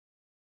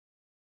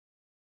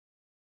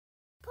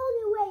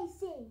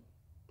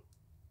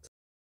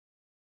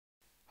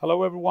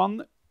Hello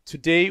everyone.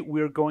 Today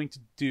we're going to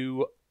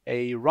do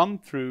a run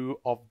through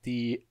of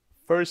the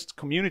first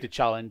community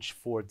challenge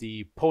for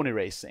the pony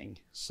racing.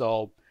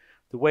 So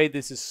the way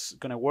this is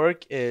going to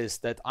work is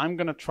that I'm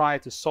going to try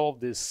to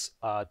solve this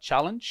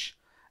challenge,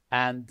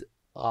 and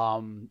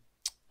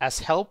as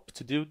help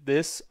to do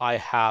this I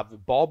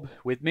have Bob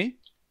with me.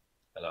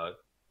 Hello.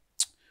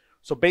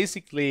 So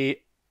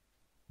basically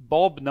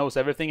Bob knows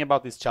everything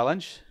about this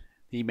challenge.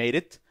 He made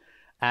it,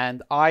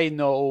 and I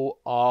know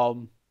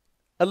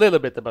a little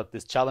bit about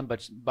this challenge,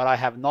 but I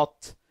have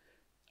not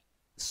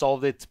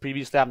solved it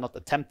previously. I've not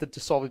attempted to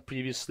solve it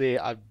previously.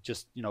 I've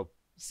just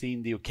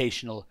seen the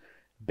occasional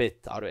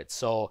bit out of it.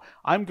 So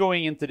I'm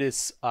going into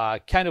this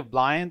kind of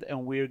blind,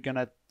 and we're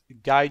gonna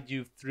guide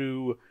you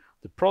through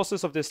the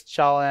process of this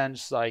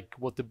challenge, like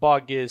what the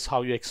bug is,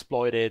 how you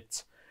exploit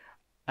it,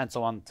 and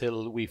so on,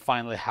 until we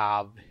finally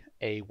have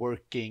a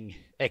working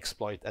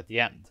exploit at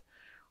the end.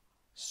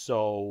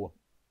 So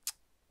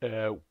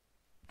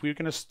we're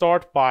going to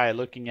start by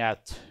looking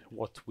at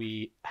what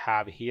we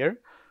have here.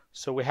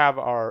 So we have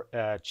our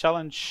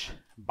challenge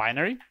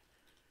binary,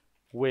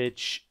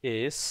 which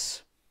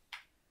is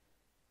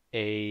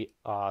a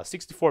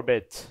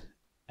 64-bit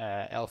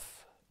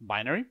ELF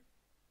binary.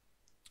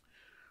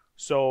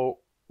 So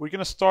we're going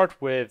to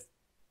start with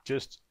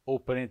just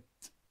open it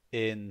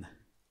in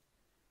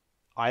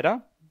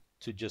IDA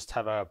to just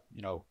have a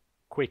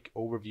quick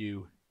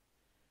overview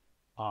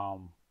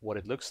what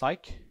it looks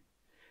like.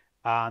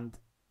 And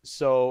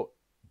so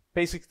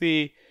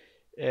basically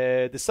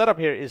the setup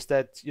here is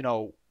that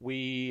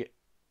we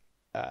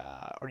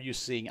are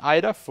using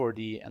IDA for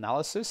the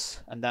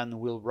analysis, and then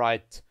we'll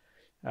write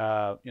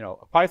a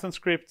Python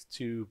script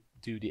to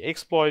do the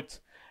exploit,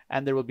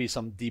 and there will be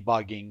some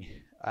debugging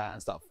and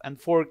stuff. And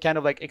for kind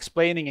of like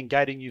explaining and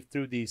guiding you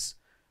through these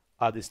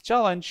this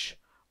challenge,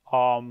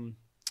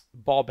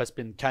 Bob has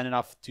been kind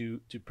enough to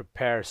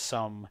prepare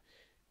some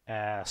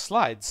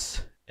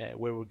slides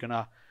where we're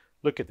gonna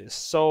look at this.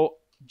 So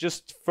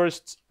just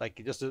first,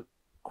 just a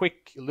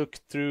quick look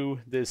through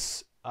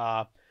this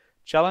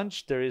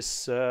challenge. There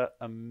is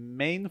a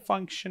main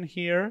function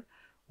here,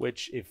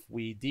 which if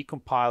we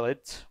decompile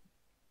it,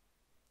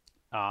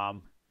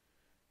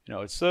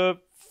 it's a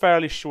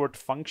fairly short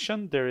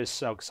function. There is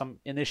some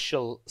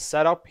initial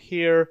setup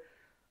here,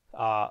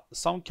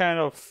 some kind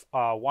of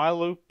while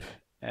loop,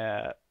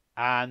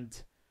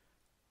 and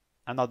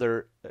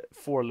another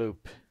for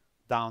loop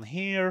down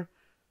here,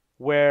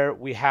 where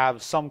we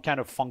have some kind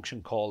of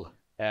function call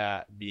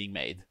being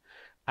made.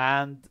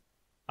 And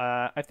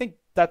I think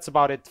that's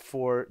about it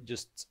for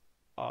just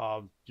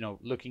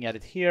looking at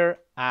it here.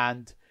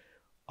 And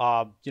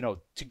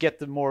to get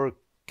the more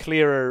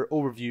clearer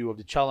overview of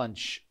the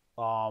challenge,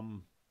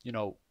 Bob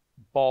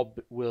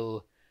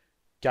will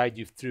guide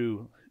you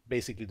through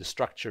basically the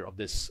structure of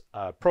this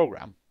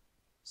program.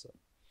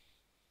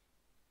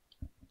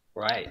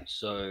 Right.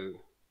 So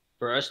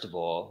first of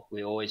all,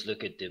 we always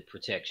look at the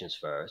protections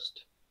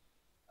first.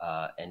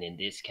 And in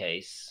this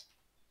case,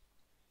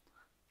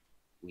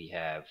 we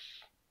have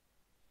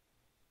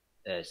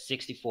a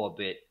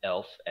 64-bit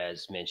ELF,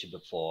 as mentioned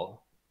before,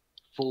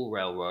 full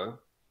railroad.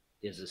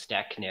 There's a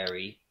stack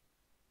canary,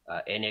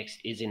 NX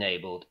is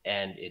enabled,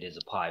 and it is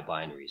a Pi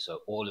binary. So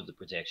all of the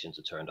protections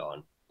are turned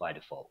on by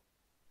default.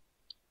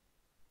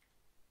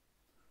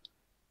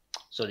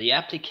 So the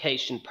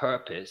application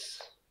purpose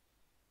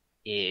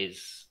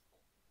is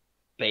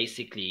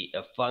basically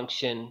a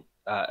function,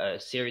 a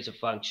series of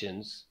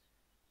functions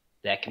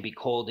that can be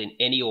called in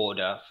any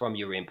order from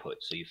your input.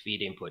 So you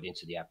feed input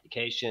into the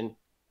application,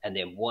 and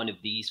then one of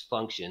these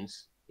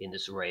functions in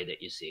this array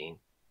that you're seeing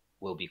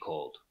will be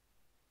called.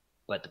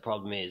 But the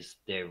problem is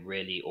they're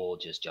really all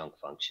just junk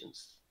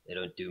functions. They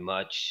don't do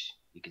much.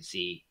 You can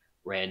see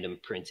random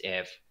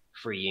printf,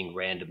 freeing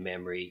random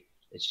memory.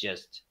 It's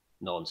just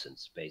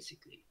nonsense,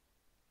 basically.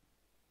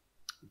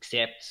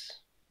 Except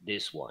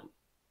this one.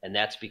 And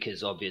that's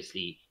because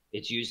obviously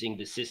it's using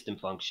the system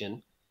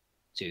function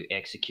to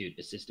execute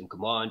a system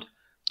command,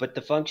 but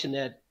the function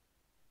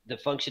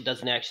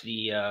doesn't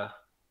actually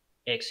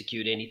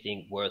execute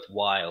anything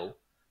worthwhile,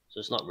 so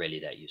it's not really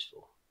that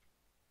useful.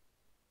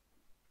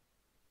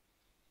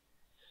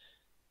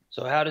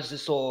 So how does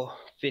this all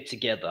fit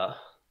together?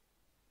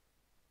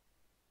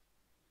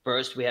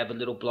 First, we have a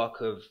little block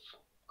of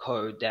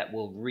code that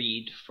will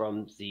read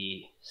from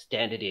the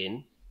standard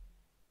in,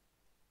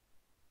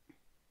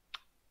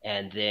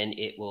 and then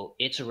it will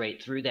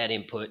iterate through that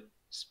input,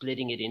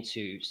 splitting it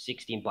into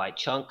 16-byte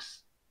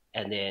chunks,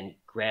 and then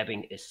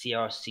grabbing a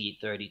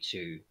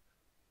CRC32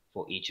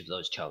 for each of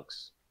those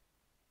chunks.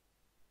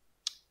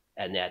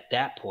 And at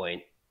that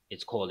point,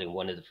 it's calling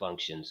one of the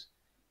functions.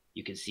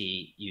 You can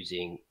see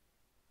using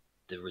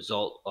the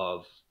result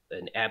of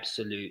an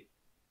absolute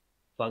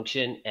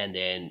function and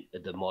then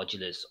the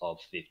modulus of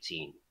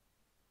 15.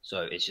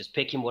 So it's just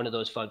picking one of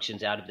those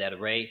functions out of that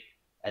array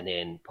and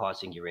then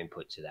passing your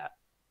input to that.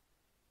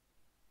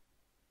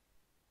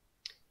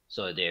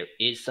 So there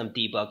is some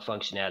debug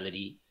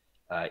functionality.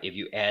 If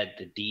you add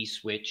the D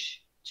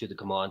switch to the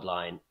command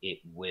line, it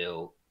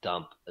will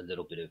dump a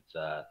little bit of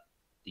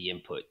the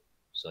input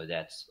So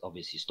that's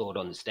obviously stored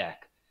on the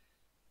stack.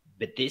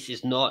 But this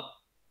is not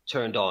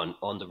turned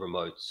on the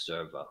remote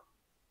server.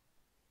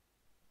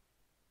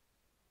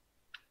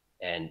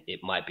 And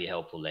it might be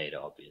helpful later,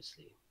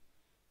 obviously.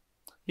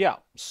 Yeah,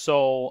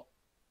 so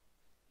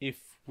if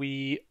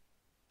we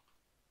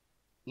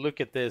look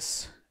at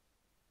this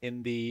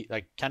in the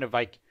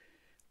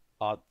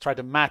try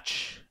to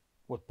match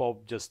what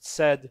Bob just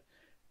said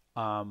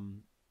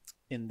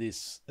in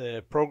this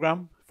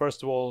program.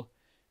 First of all,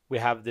 we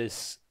have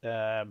this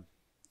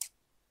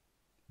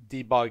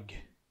debug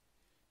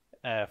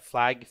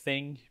flag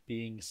thing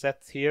being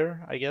set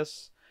here, I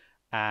guess,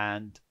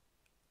 and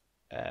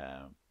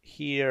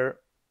here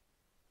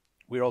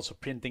we're also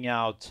printing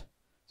out.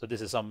 So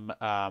this is some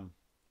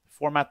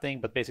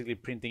formatting, but basically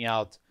printing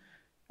out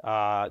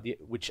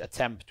which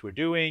attempt we're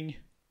doing.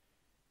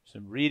 So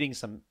I'm reading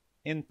some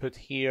input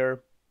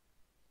here,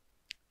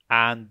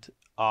 and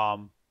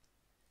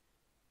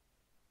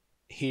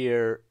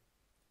here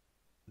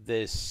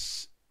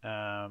this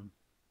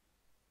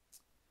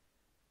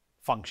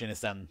function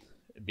is then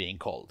being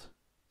called.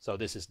 So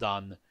this is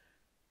done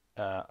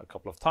a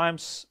couple of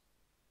times,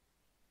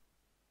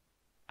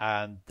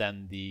 and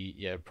then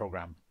the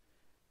program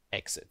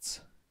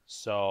exits.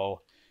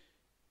 So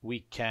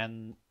we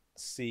can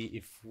see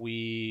if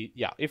we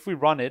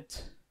run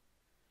it,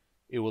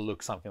 it will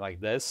look something like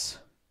this.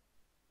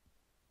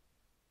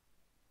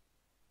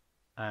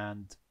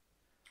 And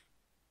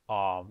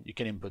you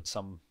can input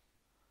some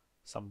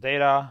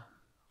data.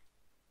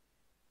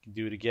 You can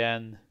do it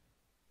again.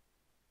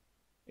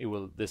 It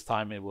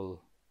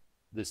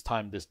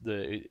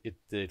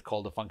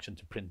called the function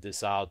to print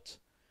this out,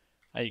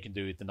 and you can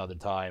do it another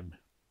time.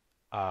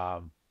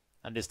 And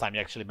this time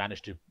you actually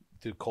managed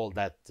to call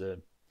that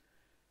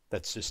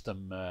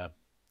system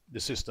the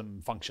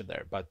system function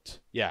there. But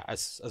yeah,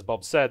 as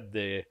Bob said,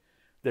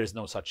 there's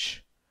no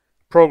such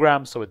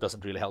program, so it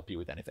doesn't really help you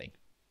with anything.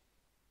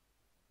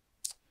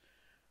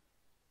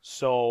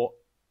 So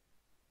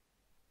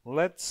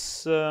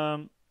let's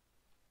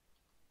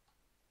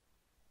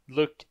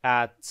look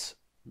at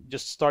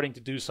just starting to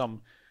do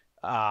some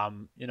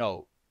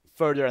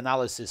further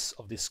analysis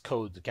of this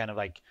code, to kind of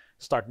like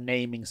start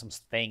naming some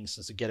things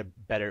to get a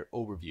better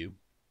overview.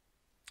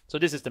 So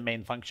this is the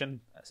main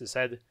function, as I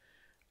said.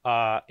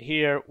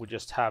 Here we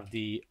just have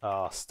the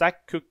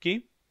stack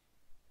cookie,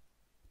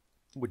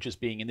 which is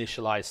being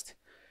initialized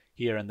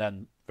here and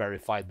then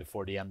verified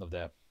before the end of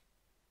the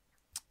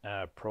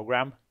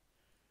program.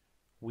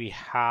 We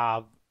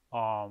have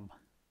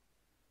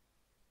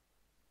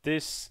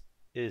this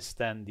is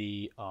then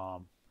the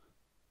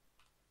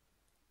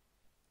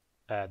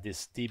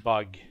this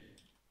debug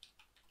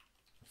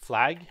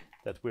flag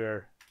that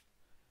we're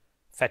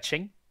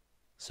fetching.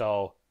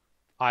 So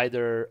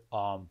either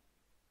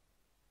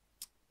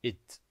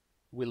it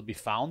will be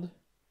found,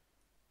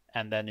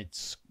 and then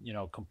it's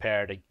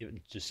compared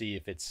to see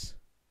if it's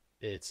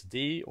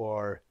D,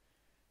 or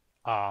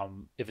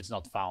if it's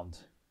not found,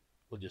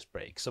 we'll just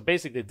break. So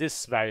basically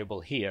this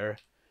variable here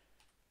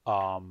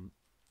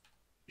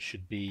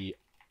should be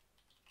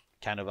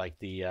kind of like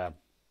the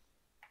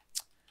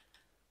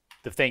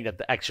thing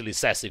that actually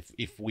says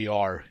if we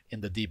are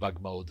in the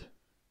debug mode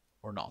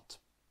or not.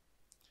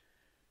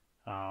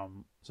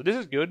 So this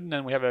is good, and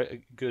then we have a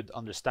good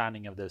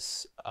understanding of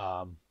this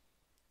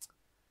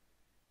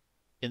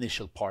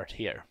initial part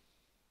here.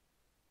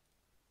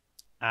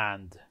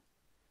 And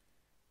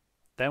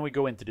then we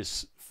go into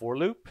this for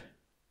loop,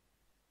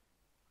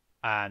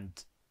 and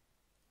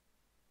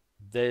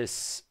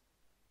this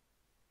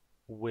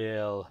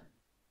will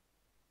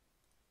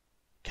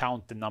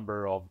count the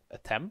number of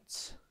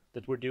attempts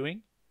that we're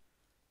doing.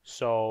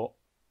 So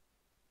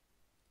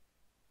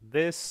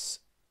this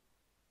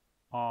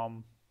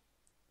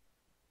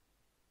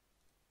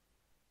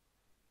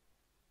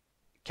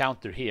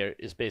counter here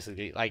is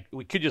basically like,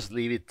 we could just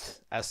leave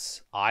it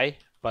as I,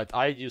 but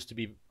I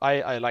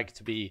like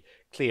to be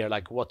clear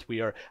like what we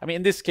are. I mean,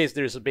 in this case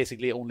there's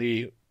basically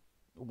only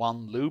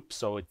one loop,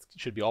 so it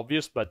should be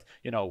obvious, but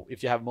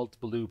if you have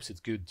multiple loops, it's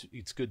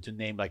good to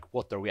name like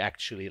what are we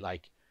actually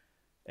like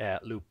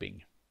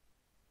looping.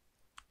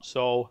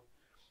 So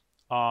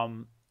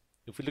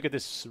if we look at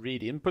this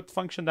read input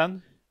function,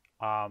 then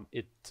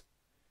it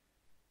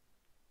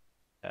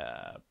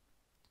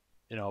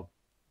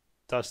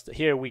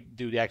here we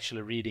do the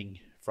actual reading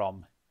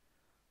from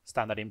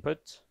standard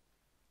input.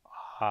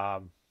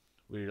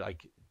 We're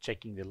like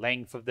checking the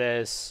length of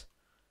this,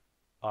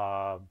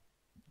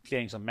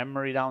 clearing some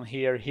memory down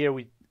here. Here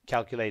we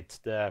calculate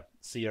the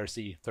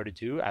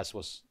CRC32 as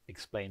was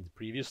explained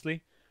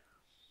previously,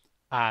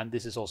 and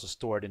this is also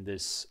stored in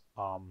this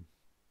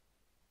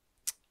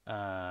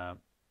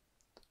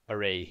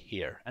array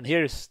here. And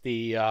here's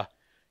the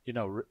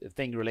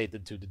thing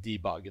related to the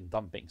debug and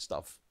dumping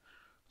stuff.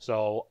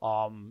 So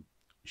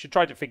you should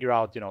try to figure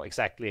out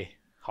exactly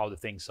how the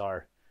things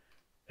are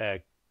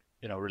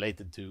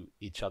related to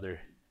each other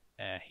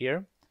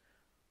here.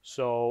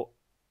 So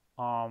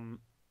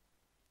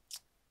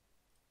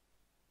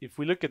if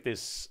we look at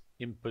this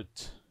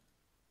input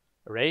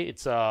array,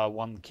 it's a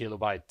 1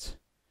 kilobyte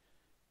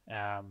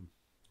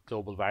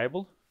global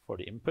variable for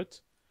the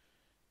input,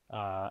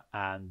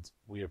 and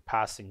we are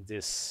passing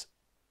this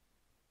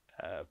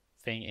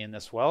thing in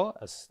as well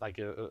as like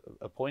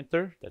a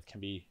pointer that can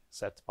be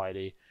set by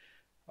the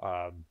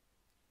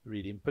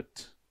read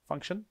input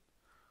function.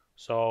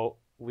 So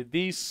with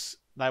these,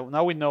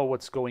 now we know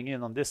what's going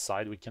in on this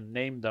side. We can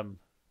name them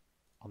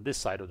on this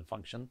side of the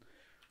function.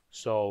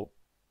 So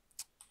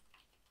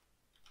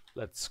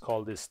let's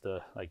call this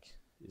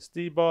is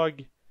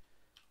debug.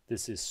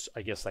 This is,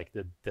 I guess, like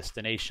the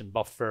destination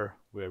buffer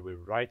where we're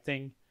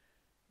writing,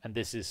 and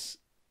this is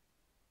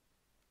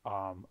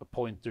a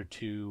pointer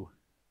to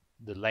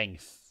the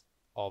length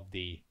of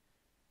the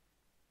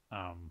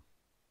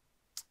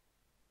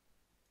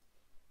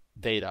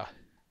data,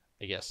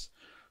 I guess.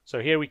 So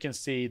here we can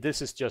see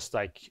this is just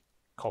like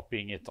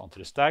copying it onto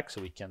the stack,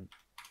 so we can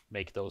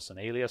make those an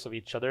alias of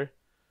each other.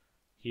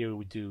 Here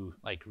we do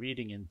like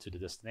reading into the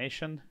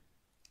destination.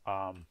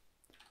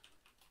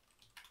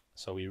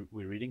 So we're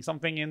reading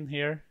something in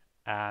here,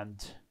 and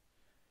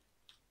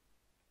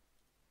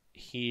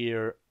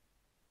here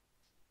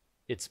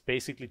it's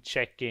basically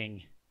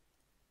checking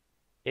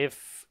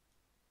if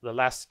the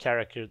last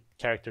character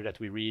that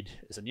we read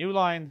is a new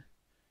line.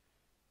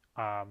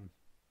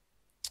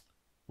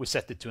 We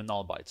set it to a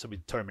null byte, so we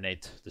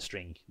terminate the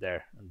string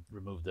there and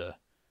remove the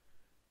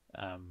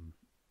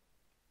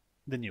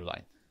new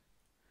line.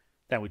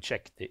 Then we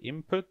check the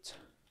input,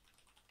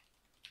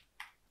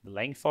 the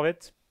length of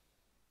it,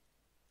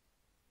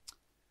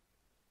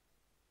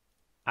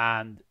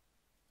 and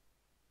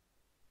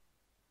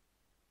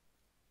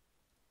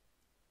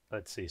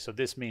let's see. So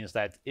this means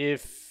that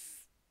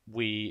if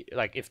the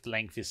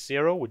length is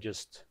 0, we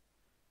just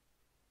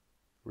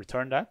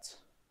return that.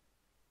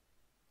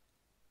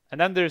 And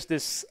then there's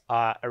this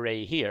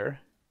array here,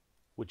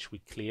 which we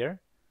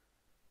clear.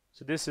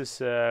 So this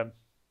is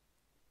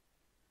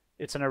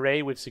it's an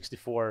array with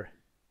 64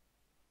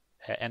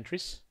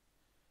 entries.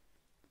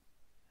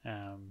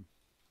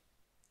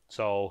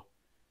 So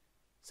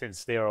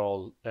since they're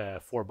all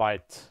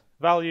 4-byte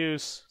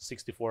values,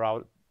 64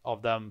 out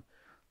of them,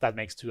 that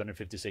makes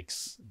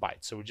 256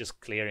 bytes. So we're just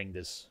clearing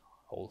this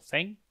whole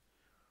thing.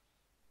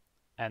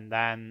 And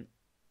then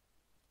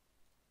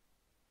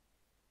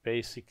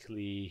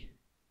basically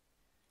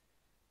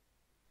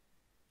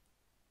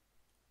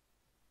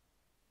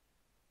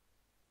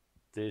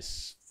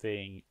this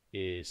thing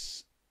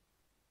is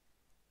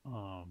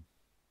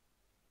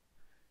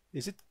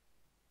it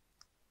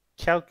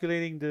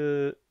calculating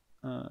the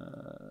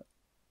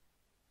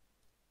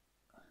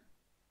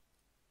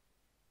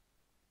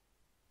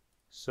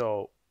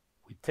so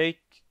we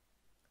take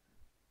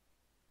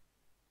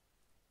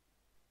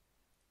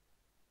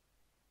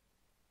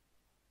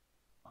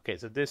okay,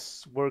 so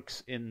this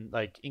works in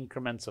like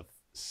increments of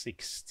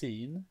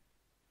 16.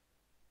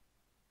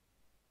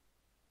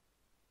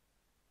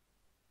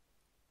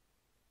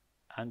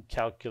 And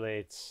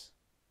calculates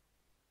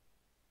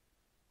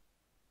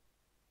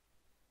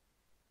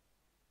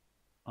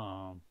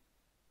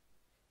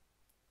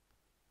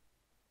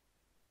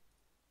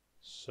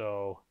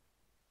so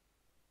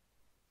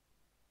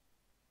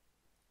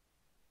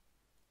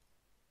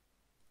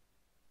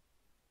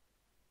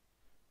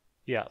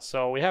yeah,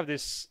 so we have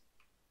this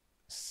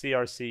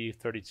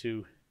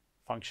crc32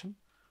 function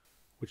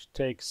which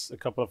takes a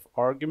couple of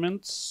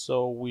arguments,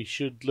 so we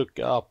should look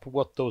up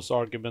what those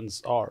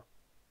arguments are.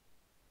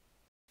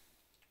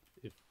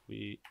 If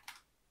we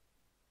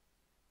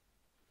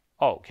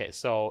okay,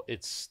 so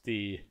it's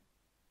the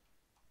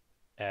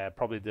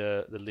probably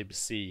the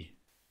libc.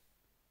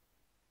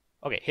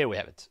 Okay, here we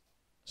have it.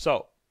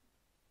 So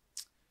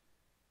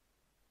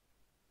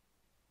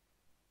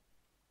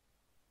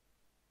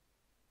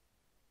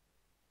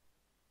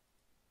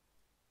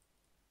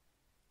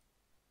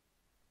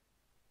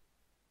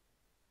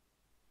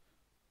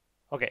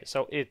okay,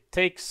 so it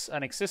takes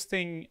an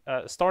existing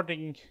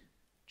starting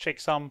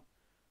checksum,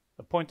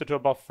 a pointer to a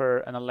buffer,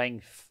 and a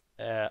length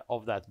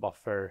of that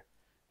buffer,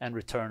 and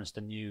returns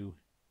the new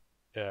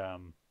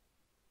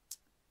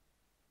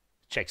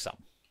checksum.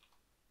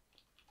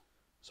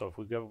 So if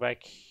we go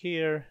back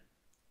here,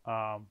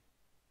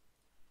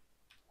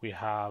 we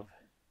have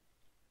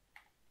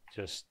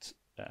just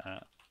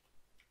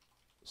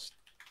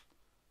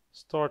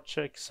start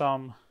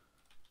checksum,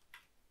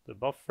 the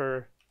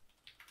buffer,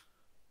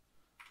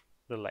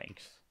 the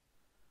length.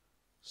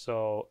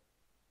 So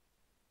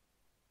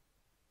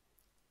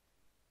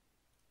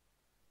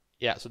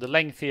yeah, so the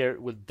length here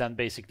would then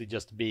basically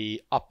just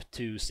be up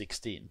to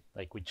 16.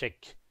 Like we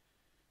check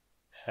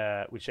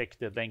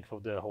the length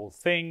of the whole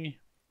thing.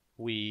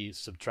 We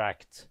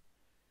subtract,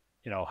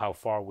 how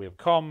far we have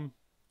come,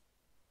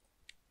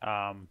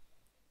 and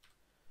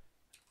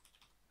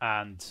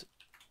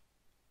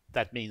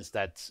that means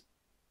that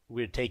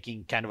we're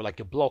taking kind of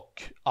like a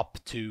block up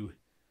to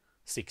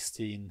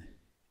 16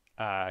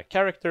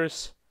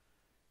 characters,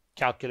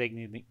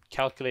 calculating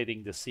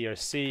the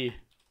CRC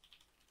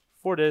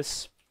for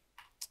this,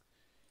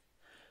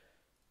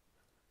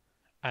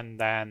 and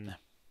then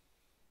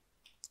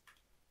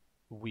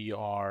we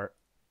are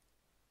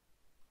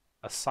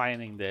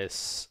assigning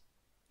this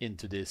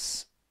into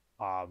this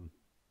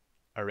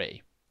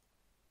array.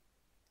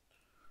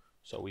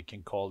 So we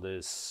can call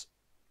this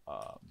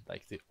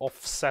like the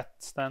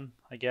offset then,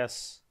 I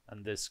guess,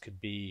 and this could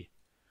be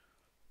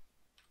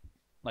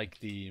like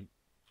the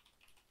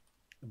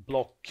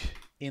block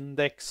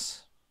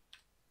index.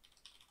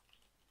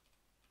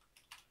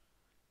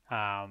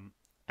 And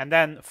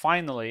then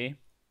finally,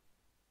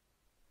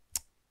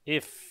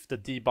 if the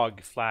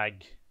debug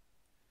flag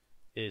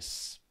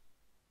is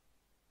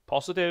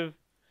positive,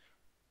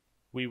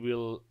 we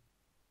will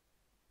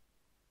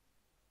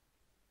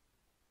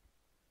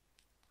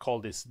call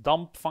this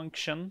dump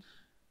function,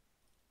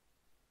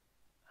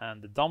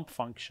 and the dump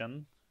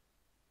function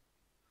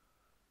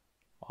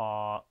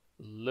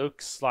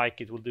looks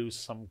like it will do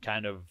some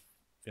kind of,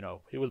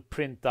 it will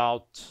print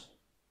out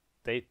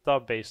data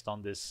based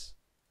on this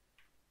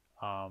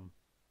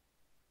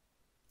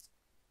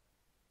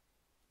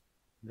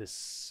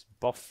this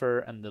buffer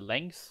and the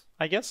length,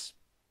 I guess,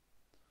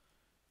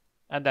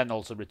 and then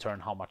also return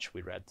how much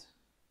we read.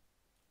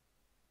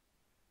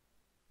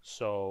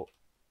 So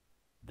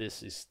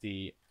this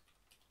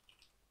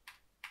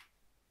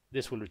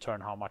will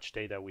return how much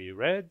data we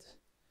read,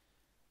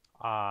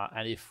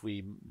 and if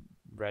we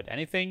read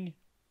anything,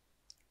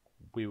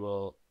 we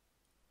will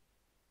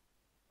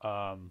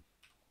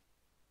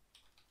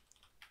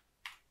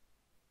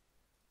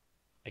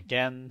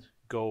again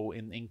go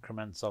in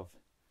increments of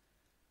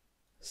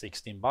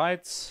 16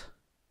 bytes,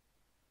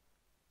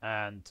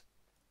 and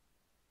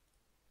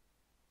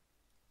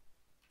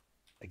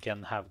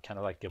again have kind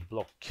of like a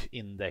block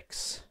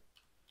index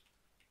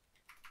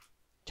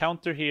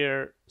counter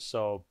here.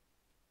 So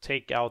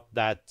take out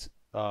that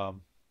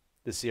the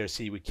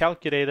CRC we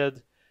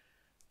calculated,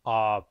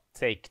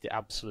 take the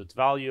absolute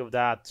value of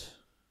that,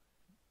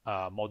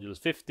 modulus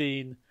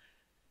 15,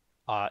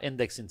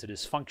 index into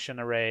this function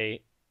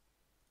array,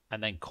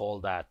 and then call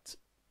that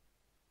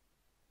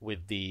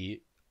with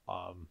the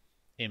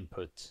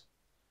input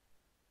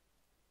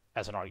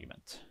as an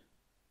argument.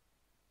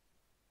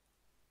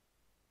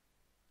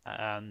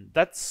 And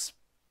that's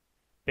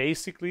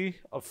basically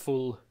a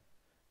full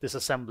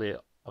disassembly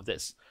of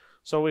this.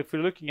 So if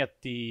we're looking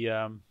at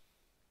the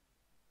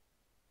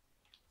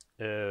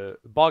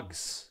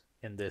bugs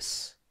in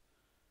this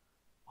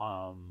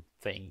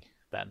thing,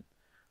 then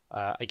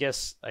I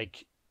guess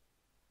like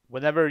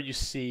whenever you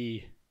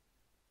see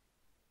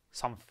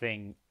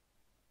something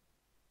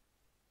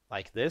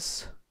like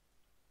this,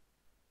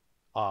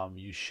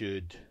 you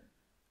should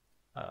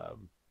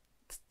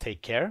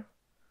take care.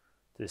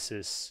 This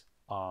is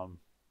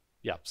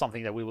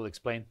something that we will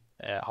explain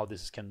how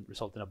this can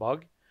result in a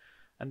bug.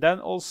 And then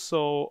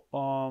also,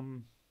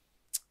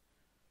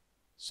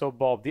 so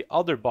Bob, the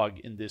other bug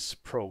in this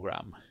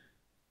program,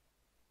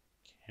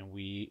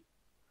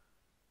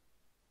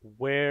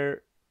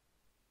 where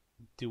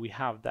do we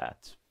have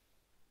that?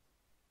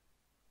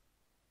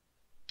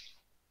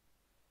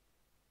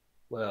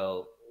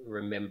 Well,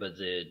 remember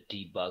the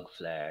debug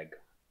flag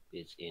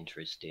is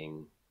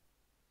interesting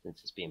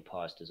since it's being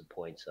passed as a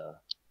pointer.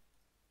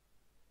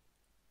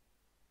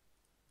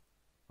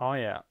 Oh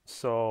yeah,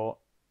 so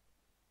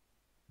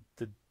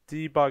the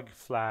debug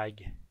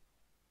flag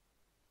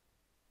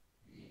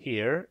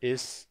here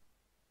is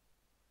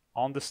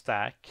on the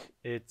stack.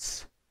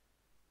 It's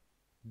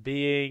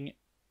being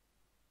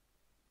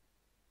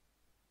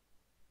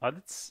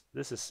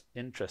this is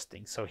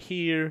interesting. So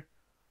here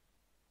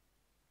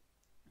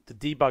the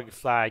debug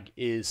flag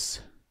is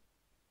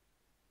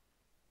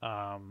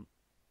a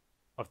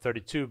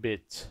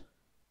 32-bit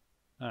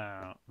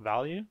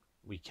value.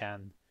 We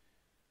can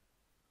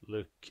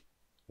look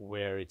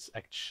where it's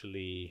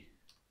actually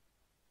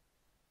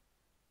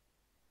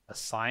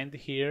assigned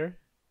here.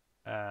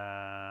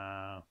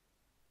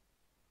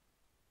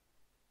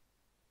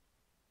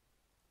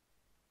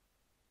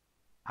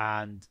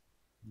 And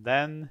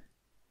then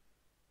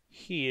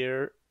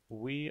here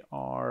we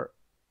are,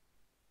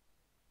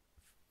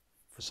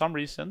 for some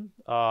reason,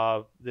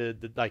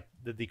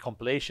 the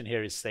compilation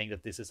here is saying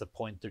that this is a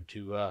pointer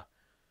to a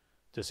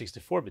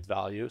 64-bit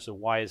value. So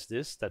why is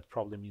this? That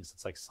probably means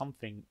it's like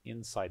something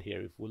inside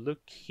here. If we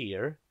look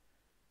here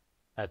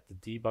at the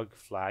debug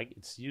flag,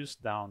 it's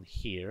used down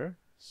here.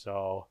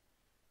 So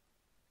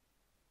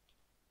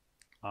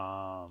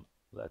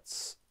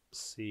let's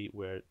see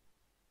where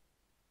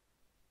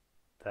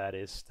that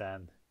is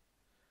then.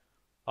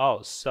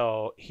 Oh,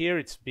 so here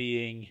it's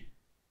being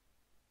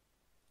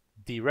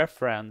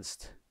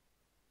dereferenced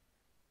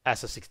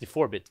as a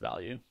 64-bit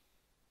value.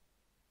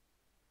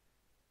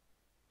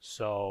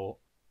 So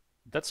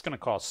that's going to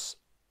cause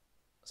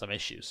some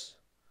issues.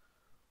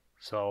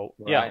 So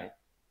right. Yeah,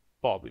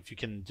 Bob, if you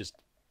can just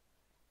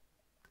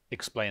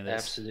explain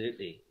this.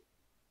 Absolutely.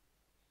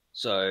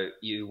 So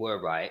you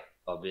were right.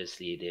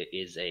 Obviously, there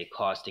is a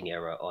casting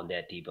error on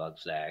that debug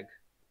flag,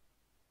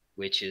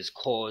 which is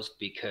caused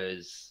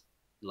because,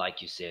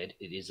 like you said,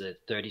 it is a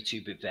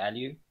 32-bit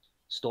value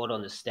stored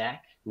on the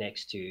stack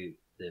next to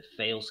the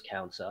fails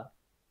counter.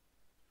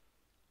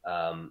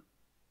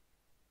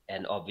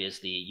 And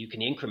obviously, you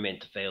can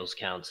increment the fails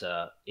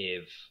counter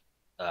if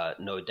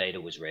no data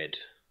was read.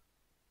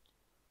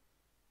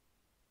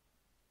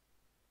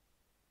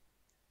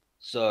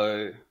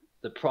 So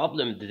the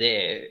problem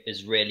there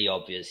is really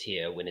obvious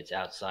here when it's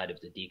outside of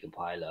the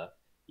decompiler.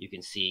 You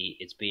can see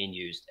it's being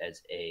used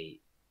as a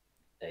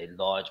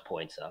large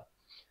pointer.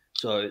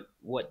 So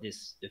what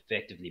this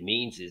effectively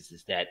means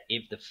is that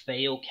if the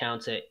fail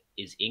counter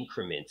is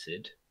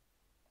incremented,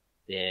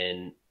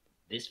 then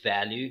this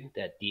value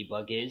that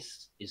debug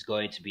is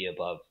going to be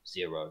above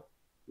 0,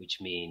 which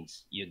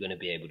means you're going to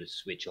be able to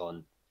switch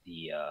on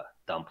the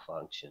dump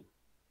function.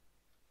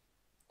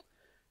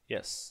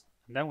 Yes.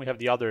 And then we have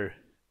the other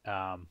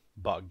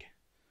bug.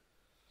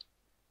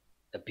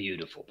 A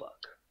beautiful bug.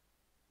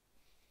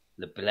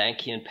 The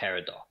Blankian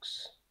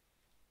paradox.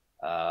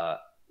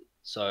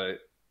 So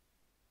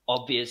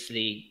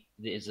obviously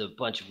there's a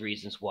bunch of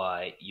reasons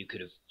why you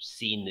could have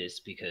seen this,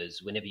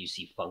 because whenever you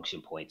see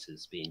function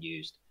pointers being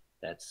used,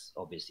 that's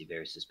obviously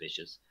very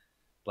suspicious.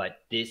 But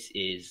this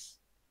is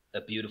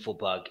a beautiful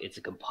bug. It's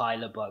a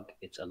compiler bug,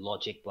 it's a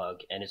logic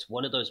bug, and it's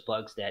one of those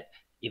bugs that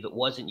if it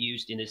wasn't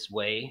used in this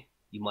way,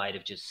 you might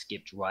have just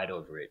skipped right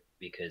over it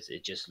because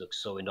it just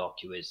looks so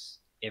innocuous.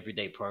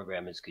 Everyday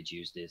programmers could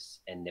use this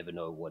and never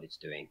know what it's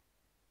doing.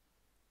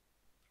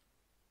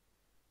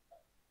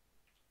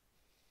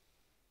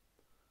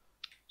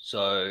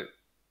 So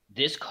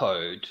this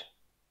code,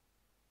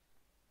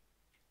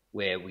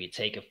 where we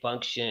take a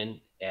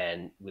function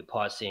and we're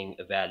passing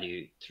a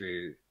value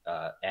through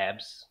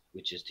abs,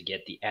 which is to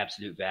get the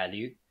absolute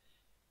value,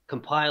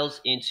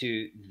 compiles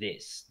into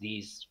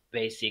these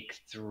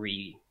basic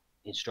 3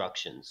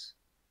 instructions.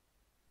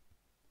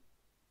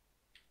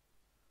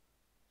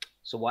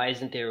 So why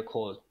isn't there a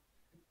call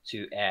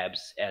to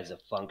abs as a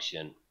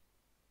function?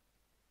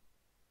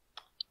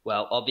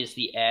 Well,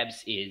 obviously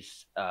abs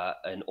is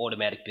an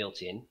automatic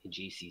built-in in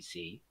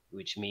GCC,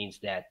 which means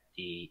that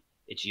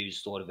it's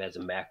used sort of as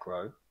a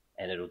macro,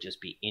 and it'll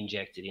just be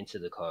injected into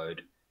the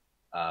code.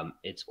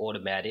 It's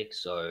automatic,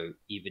 so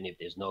even if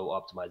there's no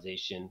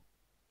optimization,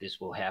 this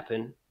will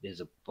happen.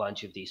 There's a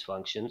bunch of these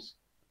functions,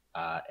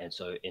 and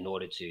so in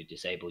order to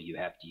disable, you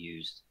have to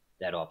use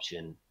that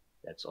option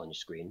that's on your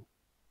screen.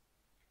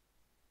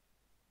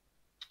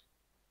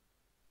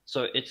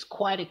 So it's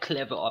quite a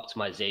clever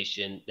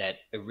optimization that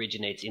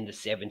originates in the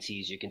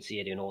 70s. You can see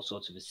it in all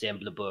sorts of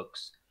assembler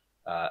books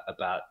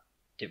about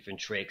different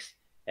tricks,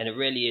 and it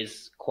really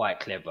is quite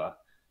clever.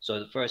 So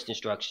the first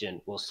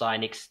instruction will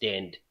sign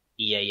extend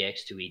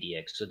EAX to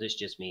EDX. So this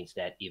just means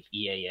that if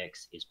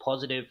EAX is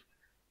positive,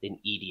 then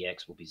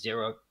EDX will be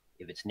 0.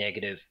 If it's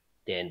negative,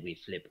 then we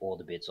flip all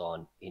the bits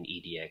on in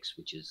EDX,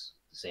 which is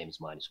the same as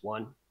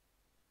 -1.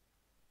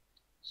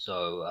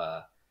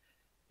 So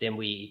then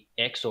we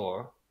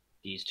XOR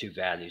these 2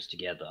 values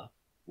together,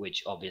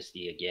 which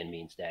obviously again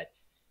means that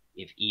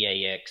if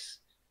EDX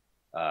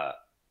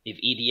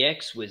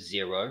was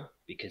 0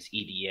 because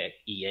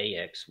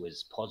EAX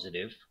was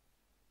positive,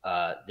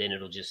 then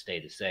it'll just stay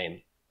the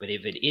same. But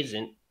if it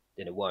isn't,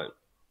 then it won't.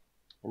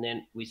 And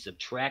then we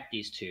subtract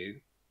these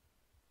 2.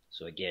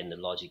 So again, the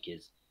logic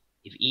is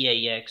if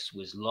EAX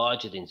was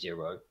larger than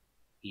 0,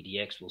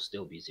 EDX will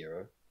still be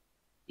 0.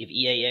 If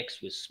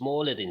EAX was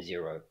smaller than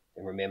 0,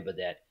 then remember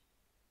that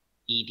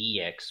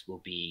EDX will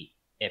be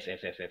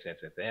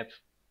FFFFFFF,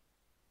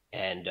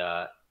 and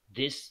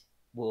this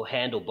will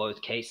handle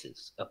both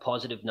cases. A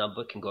positive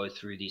number can go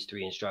through these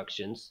 3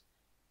 instructions,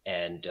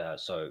 and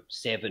so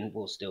 7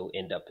 will still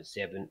end up as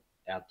 7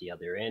 out the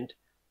other end,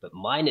 but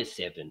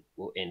 -7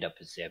 will end up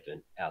as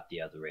 7 out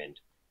the other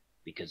end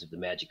because of the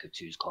magic of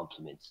 2's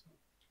complements.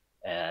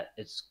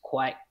 It's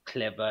quite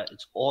clever.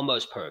 It's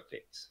almost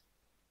perfect.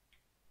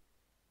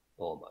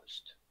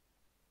 Almost.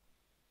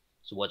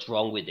 So what's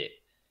wrong with it?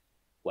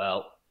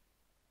 Well,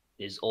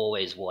 there's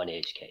always one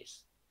edge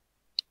case.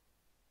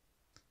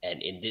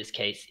 And in this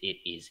case, it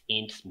is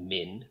int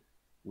min,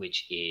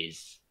 which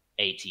is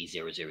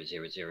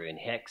 800000 in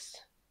hex,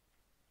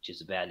 which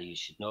is a value you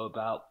should know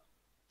about.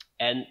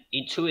 And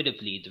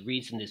intuitively, the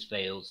reason this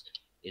fails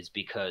is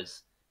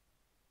because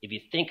if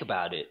you think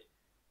about it,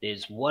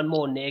 there's one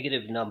more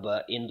negative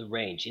number in the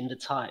range, in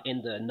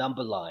the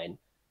number line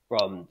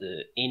from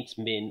the int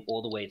min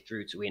all the way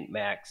through to int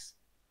max.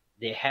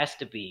 There has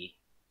to be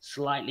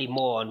slightly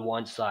more on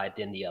one side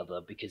than the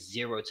other because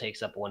 0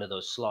 takes up one of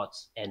those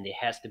slots, and there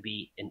has to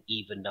be an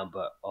even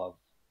number of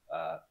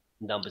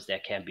numbers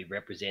that can be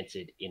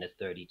represented in a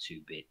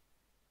 32-bit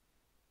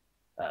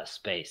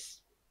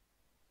space.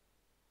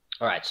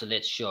 All right, so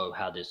let's show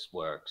how this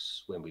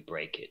works when we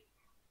break it.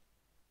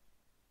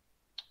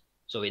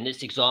 So in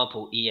this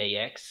example,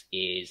 EAX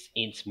is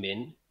int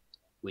min,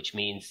 which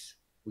means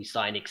we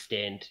sign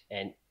extend,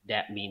 and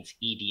that means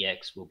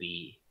EDX will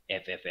be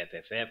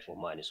FFFFF or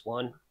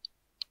 -1.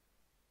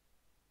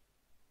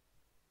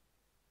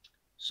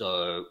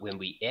 So when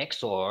we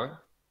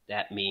XOR,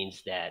 that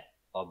means that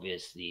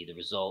obviously the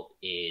result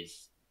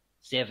is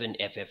 7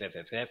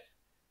 FFFFF,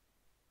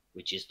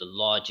 which is the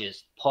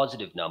largest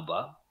positive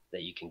number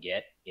that you can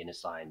get in a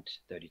signed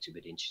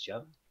 32-bit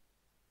integer.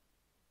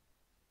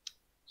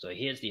 So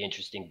here's the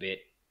interesting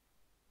bit.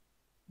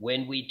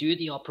 When we do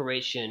the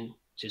operation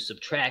to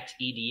subtract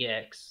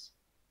EDX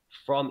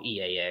from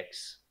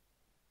EAX,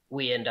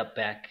 we end up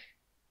back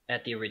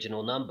at the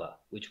original number,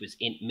 which was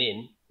int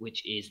min,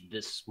 which is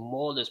the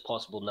smallest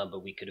possible number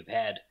we could have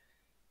had.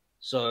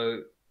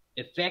 So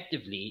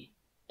effectively,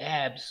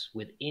 abs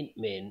with int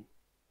min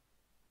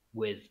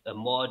with a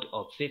mod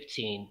of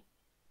 15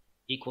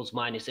 equals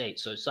 -8.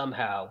 So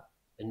somehow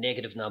a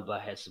negative number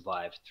has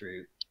survived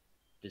through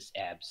this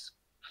abs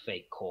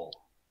fake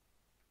call.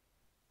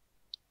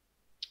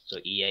 So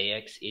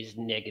EAX is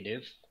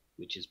negative,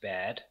 which is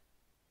bad.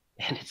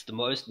 And it's the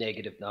most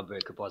negative number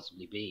it could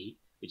possibly be,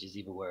 which is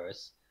even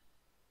worse.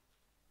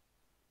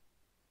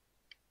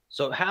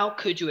 So how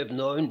could you have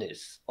known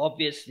this?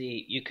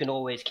 Obviously, you can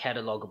always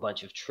catalog a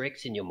bunch of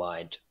tricks in your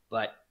mind,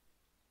 but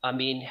I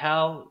mean,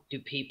 how do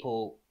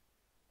people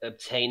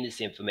obtain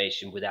this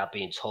information without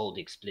being told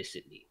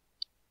explicitly?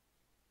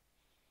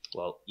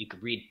 Well, you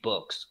could read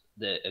books.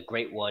 A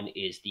great one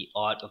is The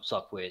Art of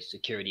Software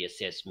Security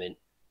Assessment,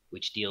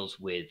 which deals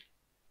with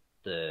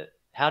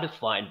how to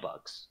find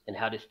bugs and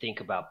how to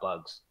think about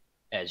bugs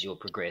as you're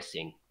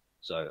progressing.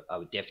 So I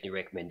would definitely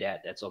recommend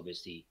that. That's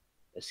obviously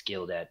a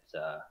skill that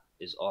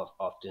is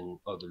often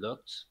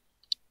overlooked.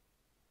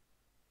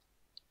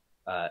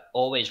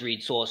 Always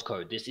read source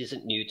code. This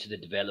isn't new to the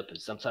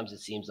developers. Sometimes it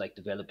seems like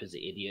developers are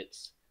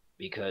idiots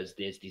because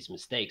there's these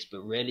mistakes,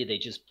 but really they're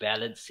just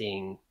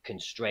balancing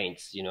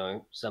constraints. You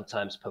know,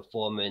 sometimes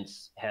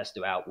performance has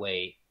to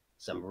outweigh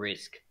some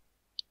risk,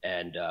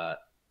 and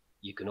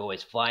you can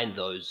always find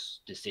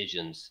those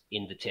decisions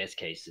in the test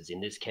cases.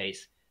 In this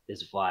case,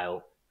 there's a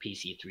file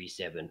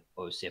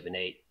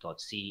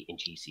pc37078.c in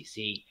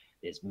GCC.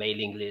 There's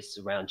mailing lists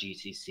around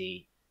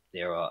GCC.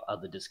 There are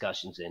other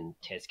discussions in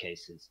test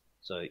cases.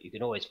 So you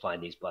can always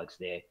find these bugs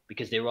there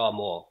because there are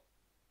more.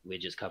 We're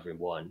just covering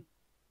one.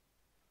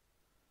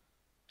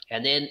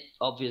 And then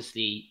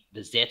obviously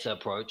the Zeta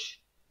approach,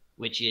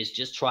 which is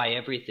just try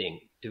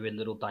everything, do a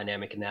little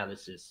dynamic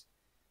analysis.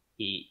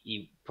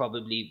 He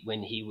probably,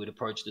 when he would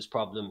approach this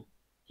problem,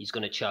 he's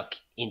going to chuck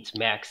int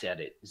max at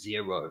it,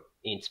 0,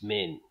 int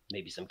min,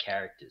 maybe some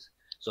characters.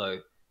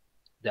 So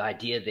the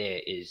idea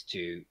there is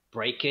to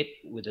break it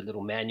with a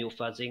little manual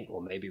fuzzing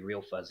or maybe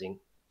real fuzzing.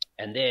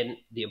 And then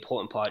the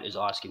important part is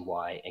asking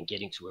why and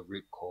getting to a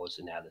root cause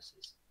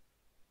analysis.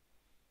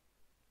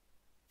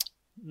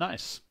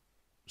 Nice.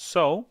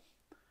 So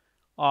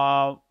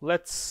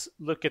let's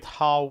look at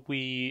how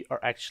we are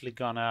actually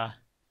gonna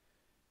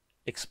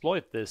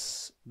exploit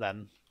this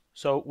then.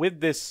 So with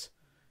this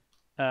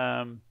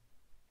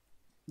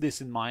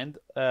this in mind,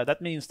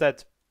 that means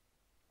that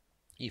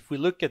if we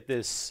look at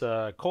this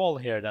call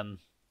here, then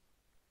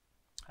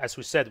as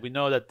we said, we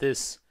know that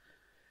this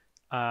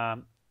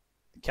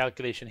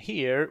calculation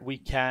here, we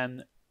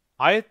can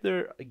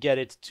either get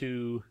it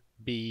to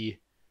be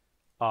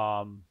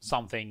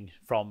something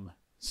from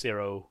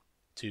 0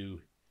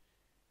 to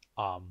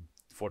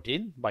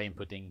 14 by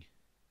inputting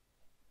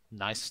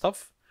nice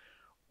stuff,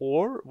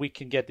 or we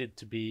can get it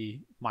to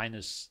be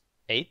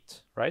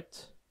 -8,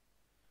 right?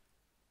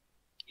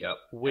 Yep.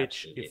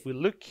 Which, absolutely. if we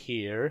look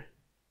here,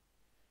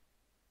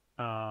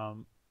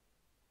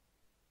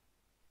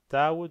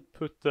 that would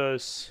put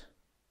us,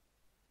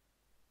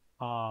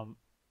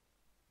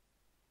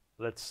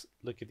 let's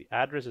look at the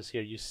addresses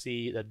here. You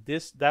see that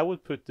that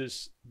would put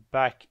us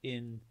back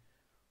in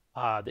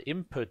the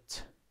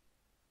input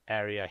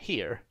area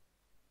here.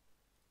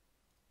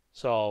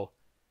 So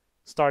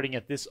starting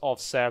at this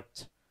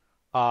offset,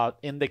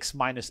 index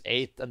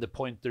 -8, and the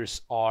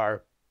pointers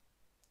are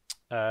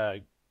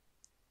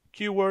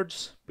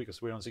keywords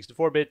because we're on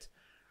 64-bit.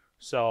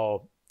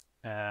 So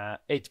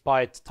 8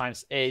 bytes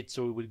times 8,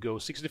 so we would go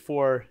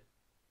 64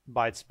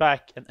 bytes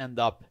back and end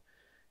up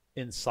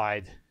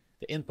inside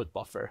the input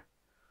buffer.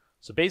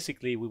 So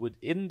basically we would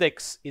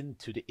index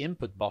into the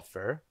input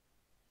buffer,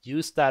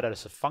 use that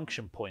as a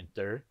function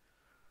pointer,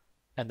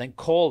 and then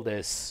call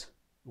this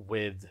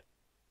with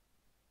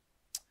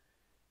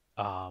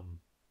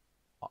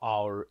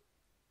our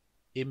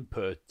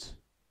input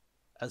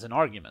as an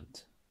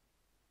argument.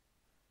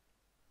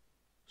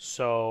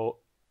 So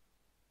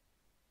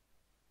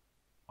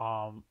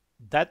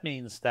that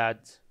means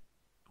that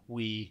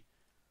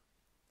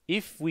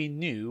if we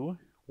knew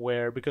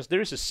where, because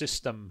there is a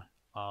system,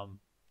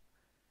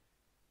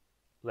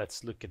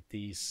 let's look at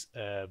these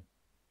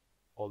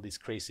all these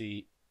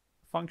crazy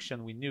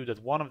function. We knew that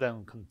one of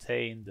them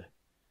contained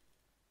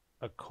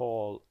a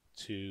call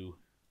to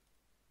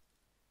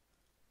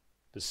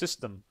the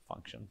system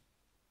function.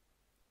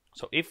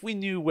 So if we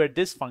knew where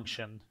this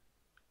function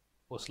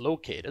was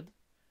located,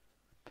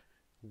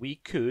 we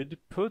could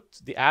put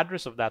the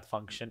address of that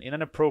function in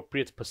an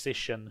appropriate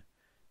position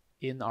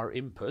in our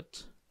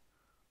input,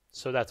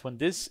 so that when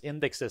this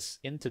indexes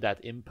into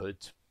that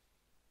input,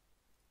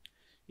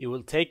 it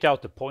will take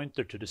out the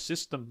pointer to the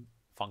system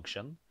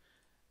function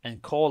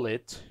and call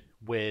it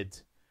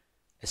with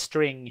a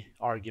string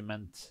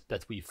argument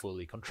that we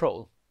fully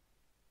control.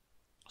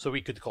 So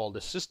we could call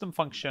the system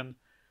function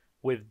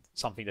with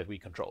something that we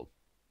control.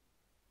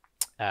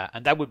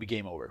 And that would be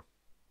game over.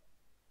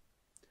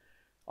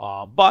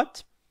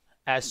 But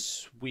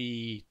as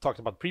we talked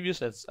about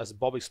previously, as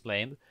Bob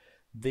explained,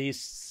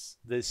 this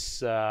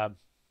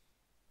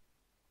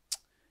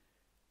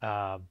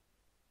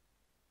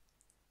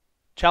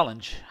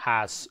challenge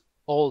has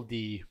all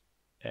the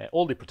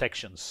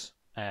protections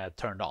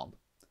turned on,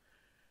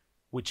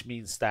 which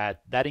means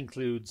that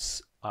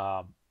includes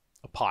a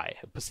PI,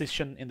 a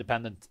position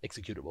independent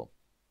executable.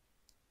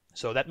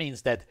 So that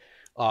means that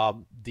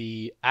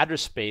the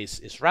address space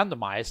is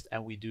randomized,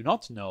 and we do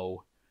not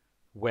know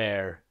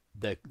where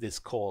this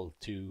call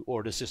to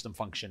or the system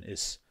function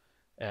is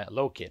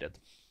located.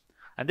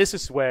 And this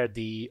is where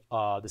the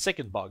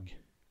second bug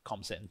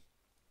comes in.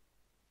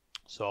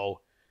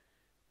 So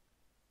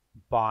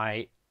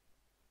by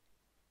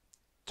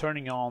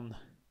turning on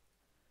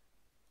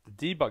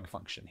the debug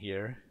function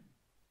here,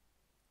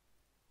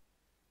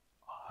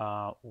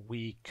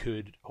 we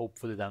could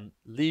hopefully then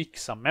leak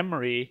some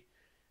memory,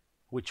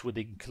 which would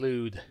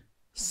include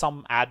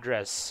some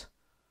address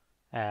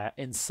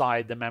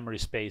inside the memory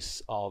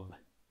space of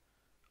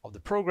the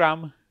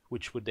program,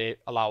 which would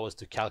allow us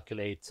to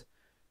calculate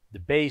the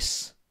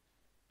base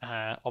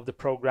of the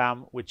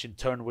program, which in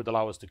turn would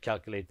allow us to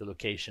calculate the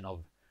location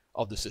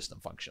of the system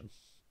function.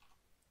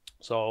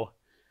 So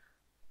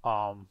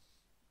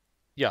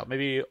yeah,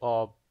 maybe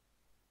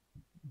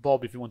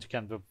Bob, if you want to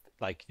kind of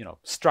like, you know,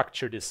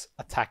 structure this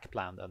attack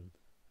plan, then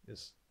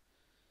yes.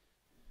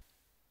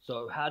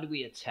 So how do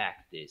we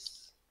attack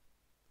this?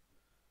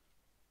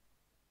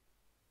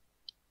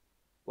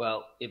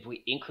 Well, if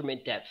we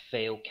increment that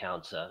fail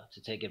counter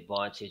to take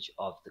advantage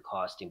of the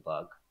casting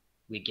bug,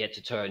 we get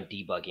to turn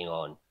debugging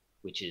on,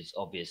 which is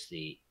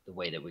obviously the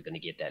way that we're going to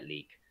get that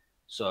leak.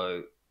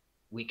 So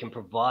we can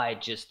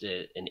provide just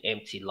an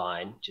empty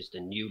line, just a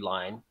new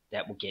line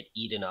that will get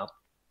eaten up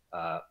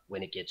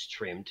when it gets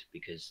trimmed,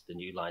 because the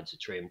new lines are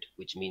trimmed,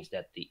 which means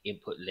that the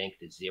input length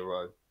is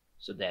 0,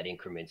 so that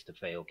increments the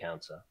fail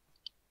counter.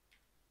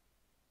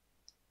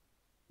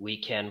 We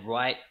can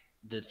write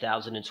the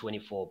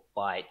 1024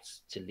 bytes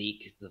to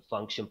leak the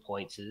function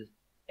pointers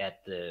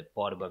at the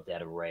bottom of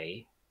that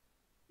array,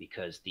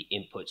 because the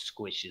input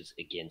squishes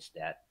against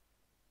that.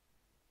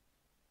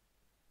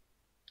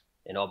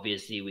 And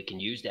obviously we can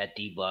use that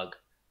debug,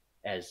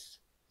 as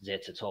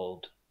Zeta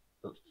told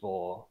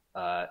before,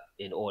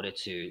 in order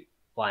to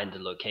find the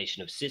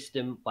location of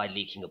system by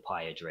leaking a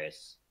PI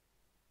address.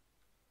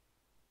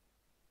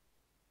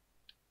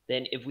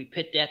 Then if we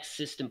put that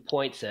system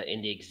pointer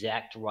in the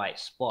exact right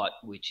spot,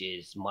 which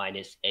is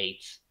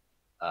 -8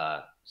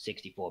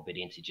 64-bit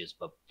integers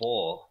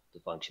before the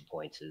function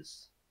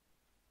pointers,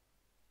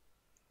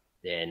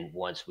 then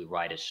once we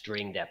write a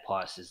string that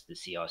passes the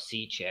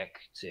CRC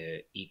check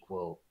to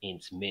equal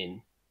int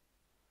min,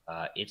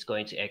 it's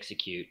going to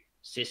execute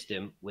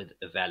system with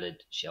a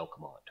valid shell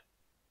command.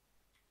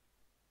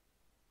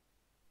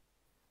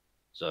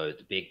 So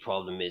the big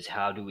problem is,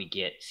 how do we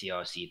get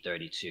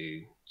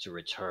CRC32 to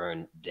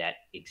return that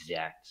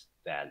exact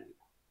value?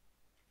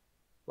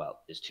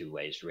 Well, there's two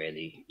ways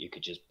really. You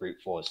could just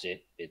brute force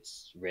it.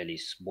 It's really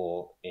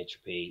small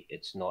entropy.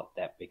 It's not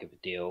that big of a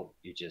deal.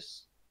 You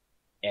just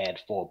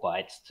add 4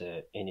 bytes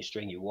to any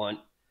string you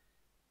want,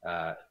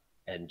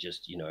 and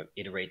just, you know,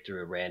 iterate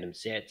through a random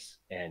sets,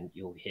 and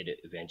you'll hit it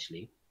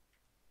eventually.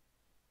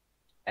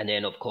 And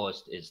then of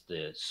course is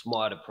the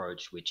smart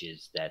approach, which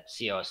is that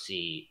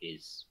CRC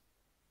is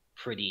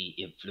pretty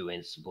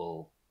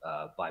influenceable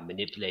by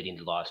manipulating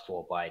the last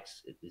 4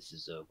 bytes. This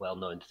is a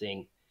well-known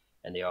thing,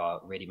 and there are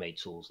ready-made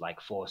tools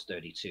like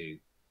Force32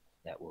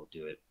 that will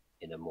do it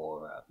in a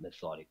more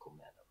methodical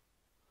manner.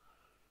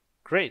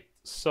 Great.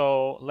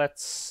 So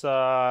let's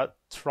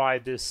try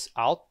this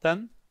out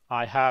then.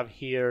 I have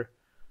here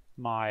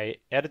my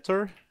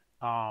editor.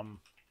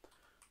 I'm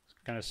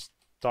gonna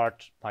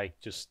start like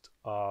just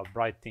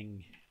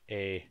writing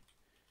a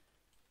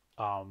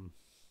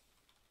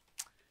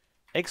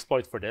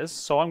exploit for this.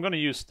 So I'm going to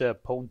use the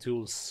Pwny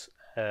Tools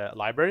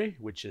library,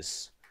 which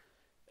is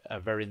a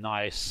very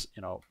nice,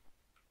 you know,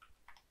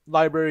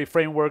 library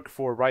framework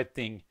for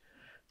writing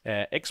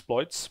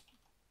exploits.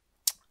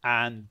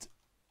 And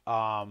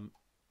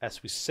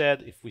as we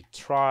said, if we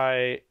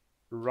try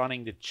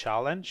running the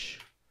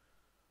challenge,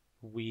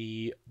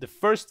 the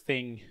first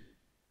thing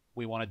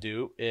we want to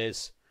do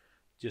is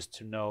just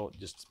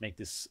make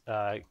this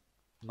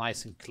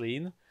nice and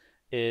clean,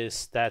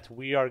 is that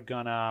we are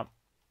gonna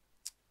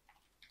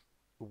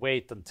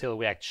wait until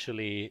we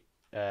actually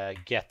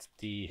get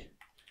the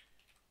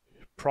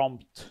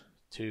prompt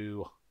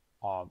to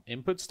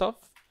input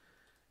stuff,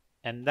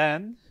 and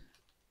then,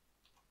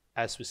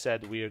 as we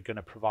said, we are going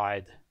to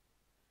provide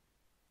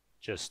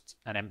just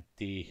an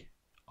empty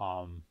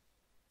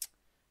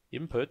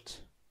input,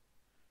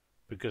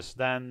 because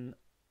then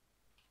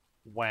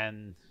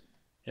when,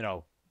 you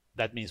know,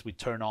 that means we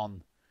turn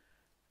on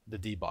the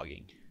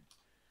debugging.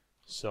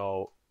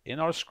 So in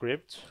our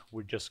script,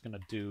 we're just going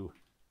to do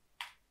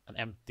an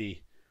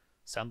empty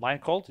send line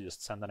call to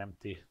just send an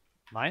empty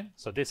line.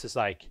 So this is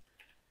like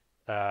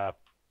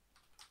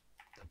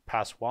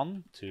pass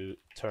 1 to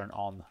turn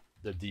on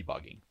the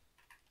debugging.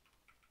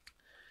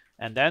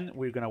 And then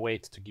we're going to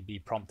wait to be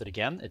prompted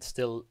again. It's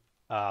still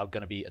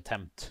going to be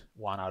attempt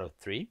 1 out of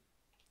 3.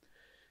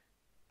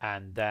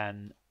 And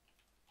then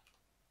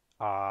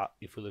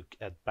if we look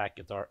back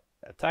at our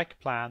attack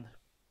plan,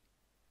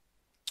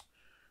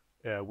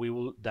 we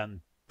will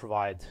then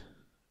provide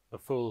a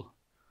full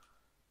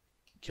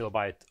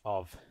kilobyte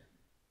of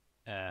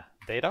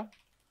data.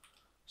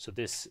 So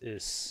this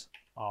is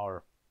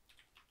our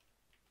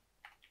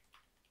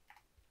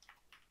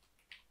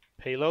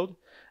payload.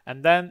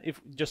 And then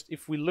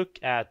if we look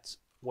at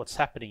what's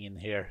happening in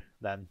here,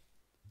 then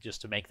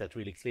just to make that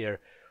really clear,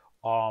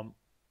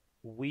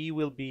 we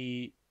will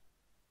be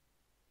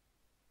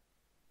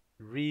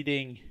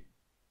reading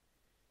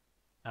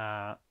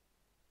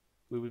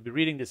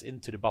this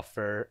into the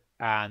buffer,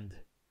 and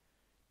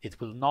it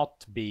will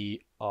not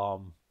be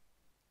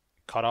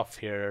cut off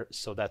here,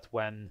 so that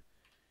when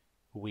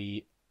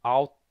we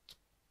output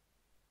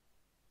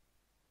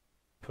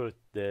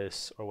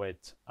this, or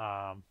wait,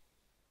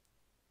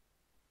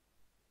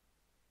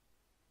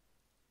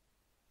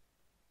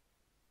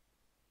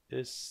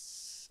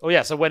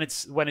 so when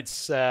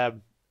it's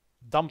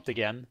dumped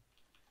again,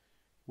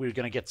 we're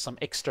gonna get some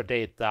extra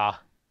data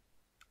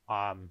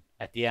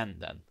at the end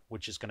then,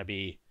 which is gonna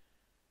be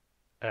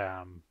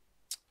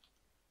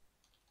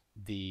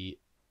the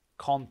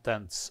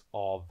contents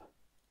of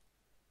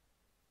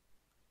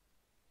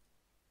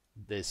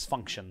this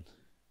function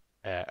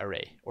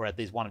array, or at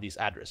least one of these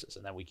addresses,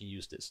 and then we can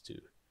use this to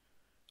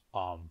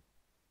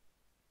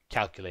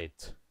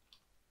calculate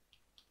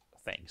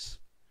things.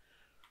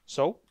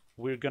 So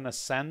we're gonna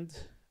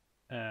send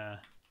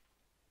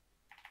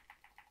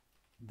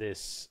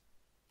this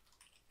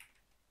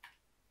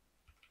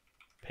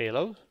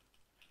payload.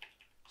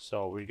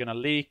 So we're gonna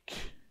leak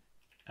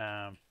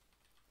a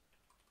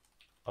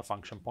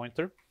function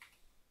pointer,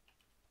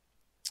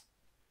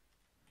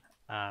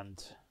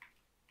 and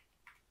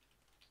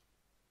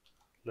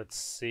let's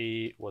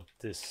see what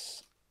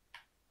this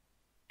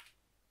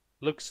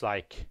looks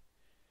like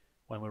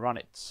when we run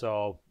it.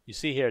 So you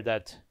see here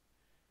that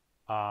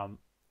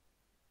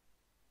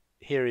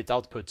here it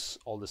outputs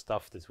all the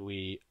stuff that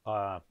we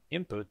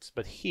input,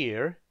 but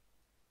here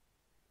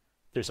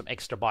there's some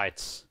extra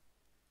bytes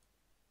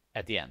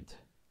at the end,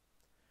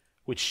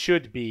 which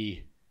should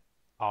be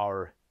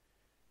our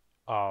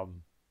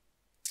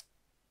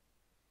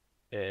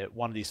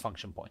one of these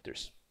function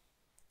pointers.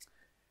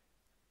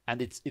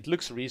 And it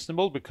looks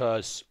reasonable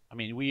because, I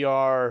mean, we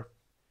are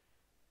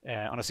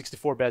on a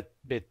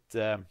 64-bit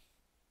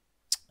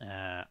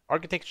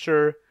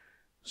architecture,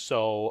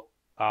 so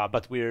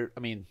but we're, I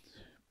mean,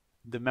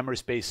 the memory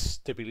space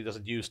typically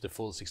doesn't use the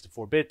full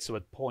 64-bit, so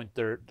a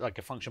pointer, like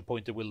a function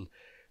pointer, will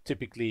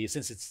typically,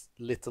 since it's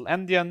little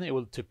endian, it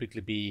will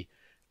typically be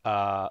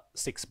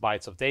 6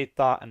 bytes of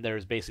data, and there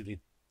is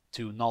basically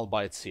 2 null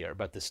bytes here,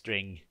 but the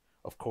string,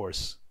 of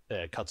course,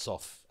 cuts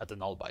off at the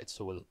null byte,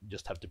 so we'll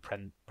just have to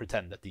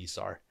pretend that these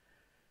are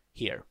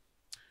here.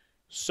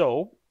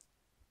 So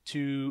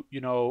to,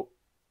 you know,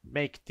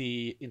 make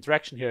the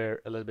interaction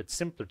here a little bit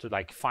simpler, to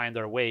like find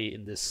our way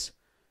in this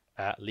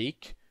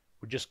leak,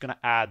 we're just gonna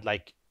add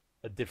like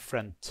a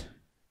different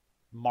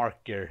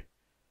marker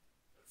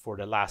for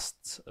the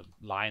last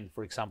line.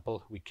 For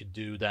example, we could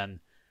do then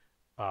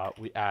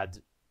we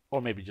add,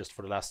 or maybe just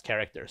for the last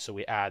character, so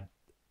we add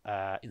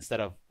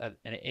instead of an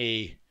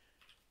A,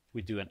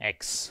 we do an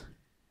X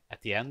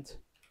at the end.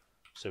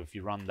 So if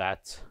you run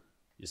that,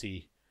 you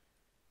see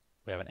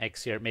we have an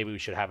X here. Maybe we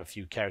should have a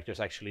few characters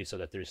actually, so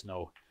that there's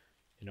no,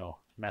 you know,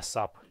 mess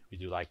up. We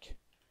do like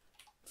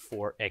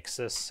 4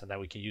 X's, and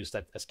then we can use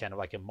that as kind of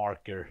like a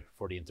marker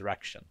for the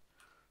interaction.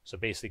 So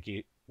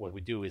basically what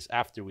we do is,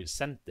 after we've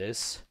sent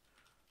this,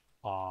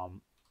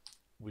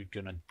 we're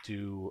gonna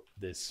do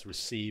this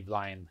receive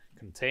line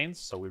contains.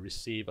 So we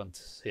receive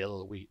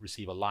until we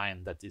receive a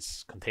line that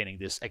is containing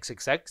this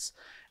XXX,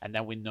 and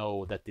then we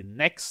know that the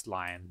next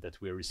line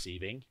that we're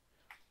receiving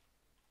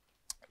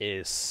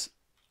is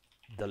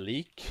the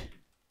leak,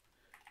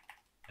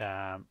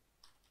 and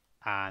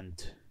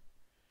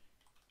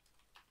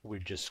we're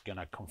just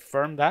gonna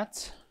confirm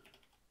that.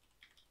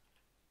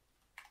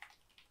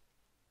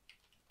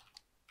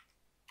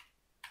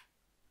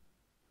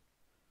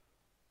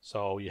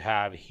 So you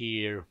have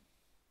here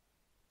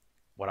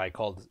what I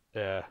called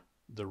the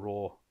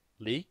raw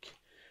leak.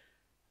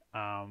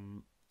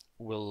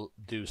 We'll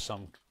do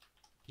some,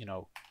 you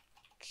know,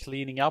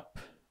 cleaning up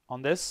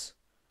on this.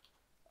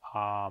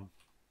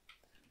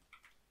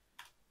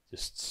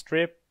 Just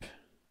strip,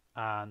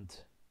 and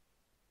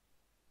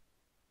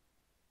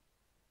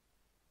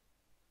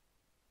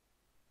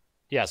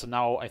yeah, so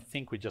now I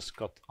think we just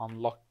got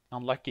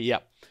unlucky. Yeah,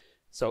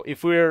 so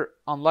if we're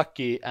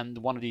unlucky and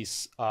one of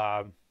these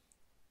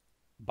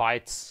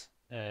bytes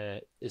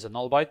is a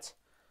null byte,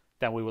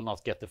 then we will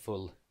not get the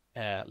full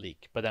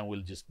leak, but then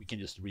we can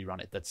just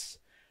rerun it. That's,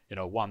 you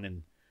know, 1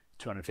 in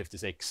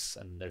 256,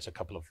 and there's a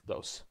couple of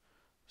those.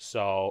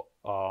 So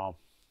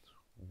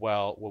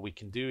well, what we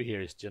can do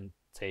here is just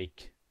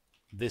take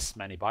this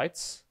many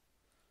bytes,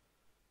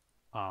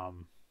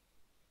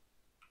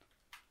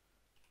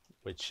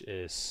 which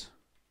is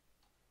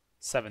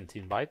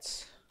 17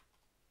 bytes,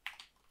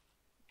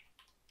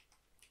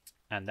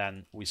 and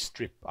then we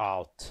strip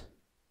out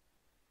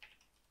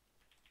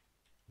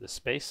the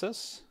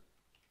spaces,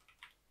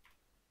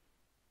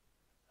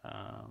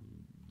 So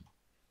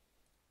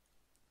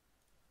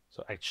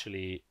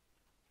actually,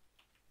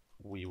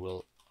 we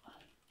will.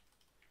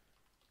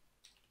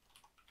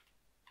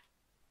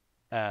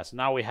 So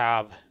now we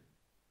have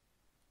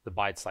the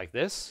bytes like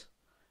this,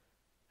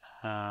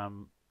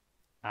 and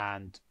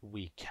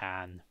we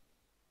can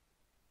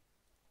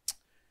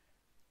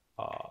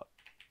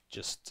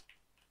just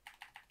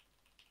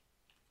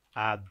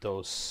add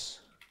those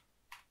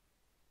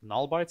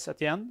null bytes at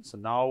the end. So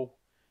now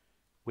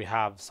we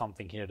have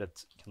something here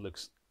that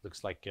looks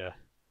like a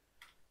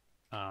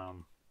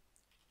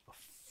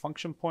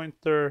function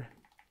pointer,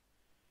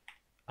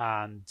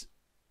 and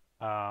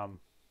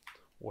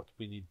what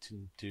we need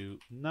to do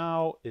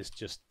now is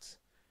just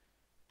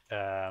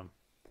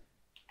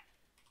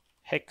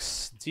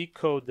hex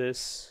decode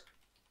this.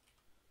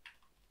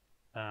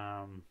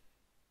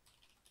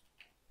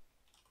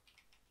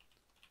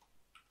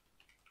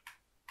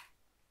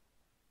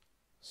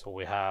 So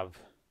we have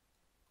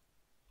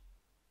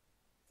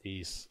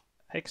these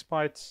hex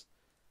bytes,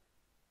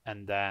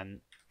 and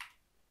then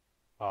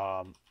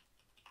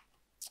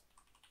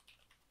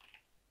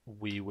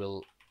we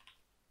will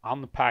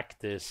unpack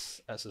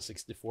this as a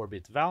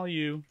 64-bit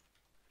value,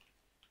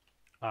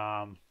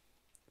 and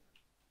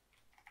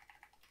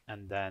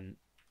then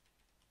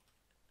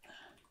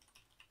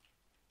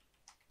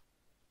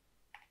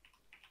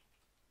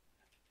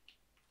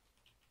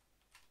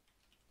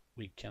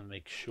we can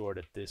make sure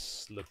that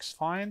this looks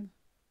fine.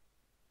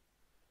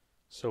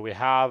 So we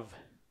have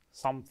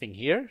something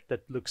here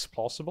that looks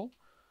plausible.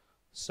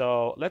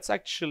 So let's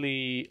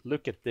actually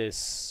look at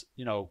this,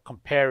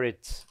 compare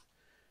it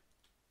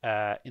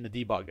in the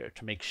debugger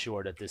to make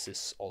sure that this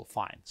is all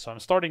fine. So I'm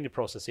starting the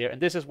process here,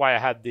 and this is why I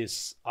had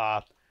this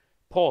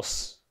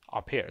pause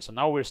up here. So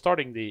now we're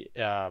starting the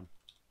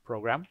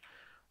program,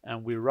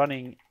 and we're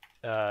running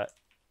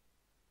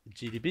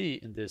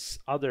GDB in this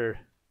other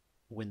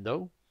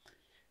window,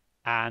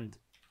 and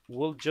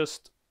we'll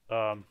just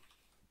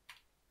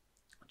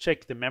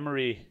check the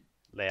memory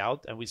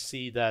layout, and we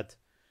see that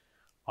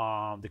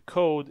the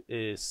code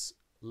is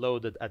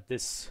loaded at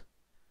this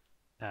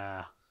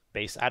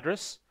base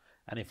address.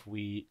 And if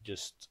we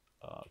just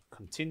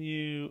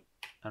continue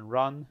and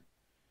run,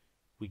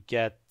 we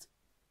get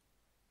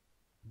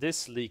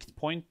this leaked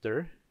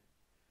pointer.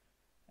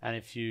 And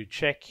if you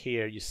check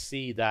here, you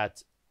see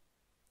that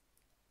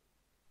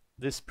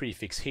this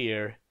prefix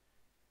here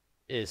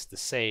is the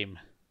same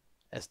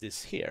as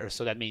this here.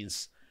 So that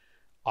means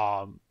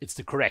it's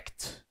the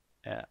correct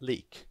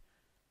leak.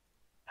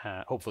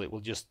 Hopefully,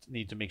 we'll just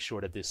need to make sure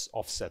that this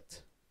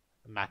offset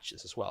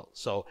matches as well.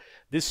 So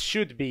this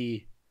should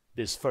be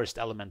this first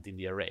element in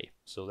the array.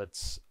 So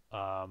let's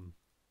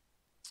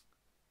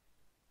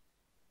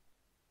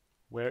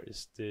where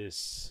is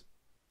this?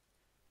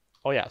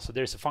 Oh yeah, so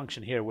there's a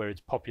function here where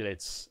it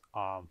populates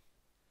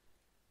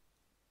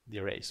the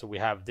array. So we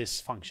have this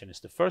function is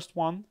the first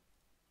one,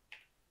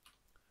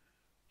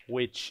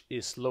 which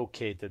is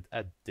located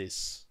at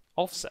this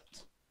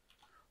offset.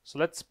 So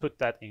let's put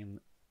that in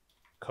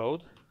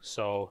code.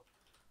 So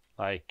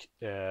like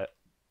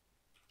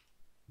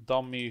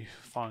dummy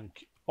func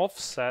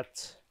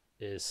offset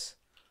is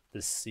the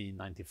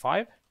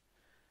C95,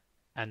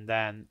 and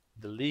then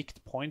the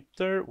leaked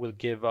pointer will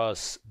give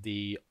us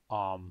the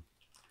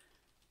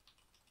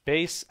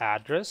base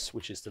address,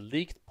 which is the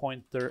leaked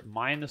pointer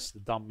minus the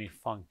dummy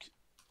func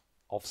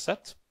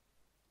offset.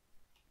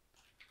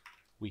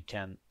 We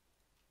can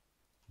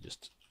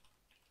just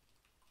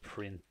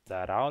print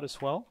that out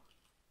as well,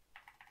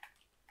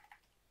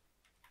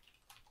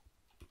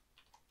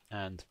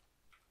 and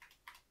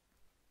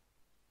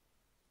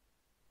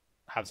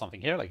have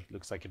something here like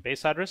looks like a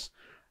base address,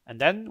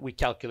 and then we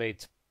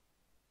calculate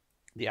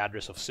the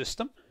address of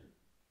system.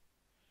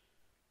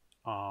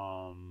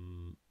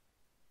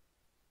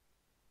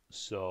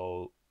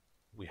 So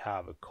we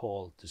have a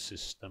call to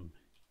system.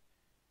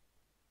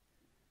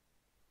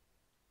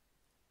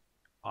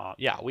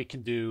 Yeah, we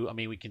can do. I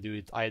mean, we can do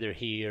it either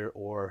here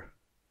or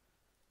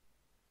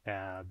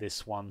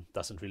this one.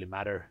 Doesn't really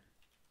matter.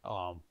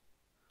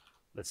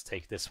 Let's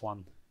take this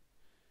one.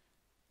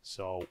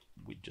 So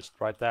we just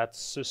write that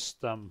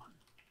system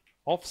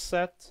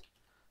offset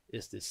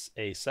is this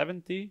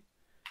A70,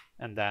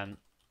 and then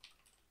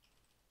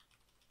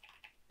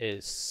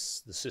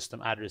is the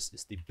system address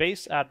is the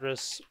base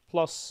address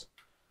plus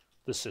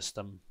the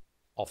system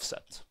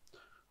offset.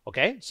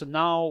 Okay, so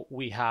now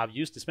we have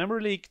used this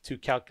memory leak to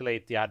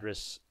calculate the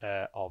address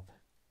of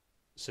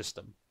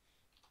system.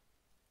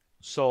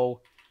 So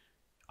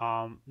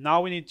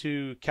now we need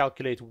to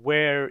calculate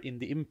where in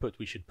the input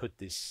we should put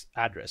this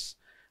address.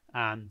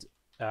 And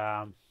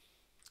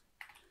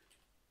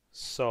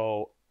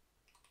so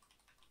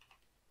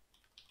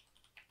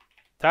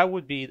that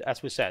would be,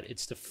 as we said,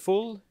 it's the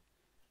full,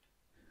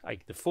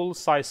 like the full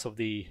size of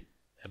the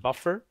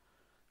buffer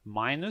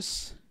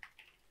minus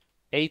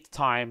 8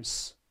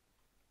 times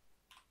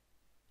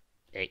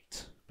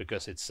 8,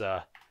 because it's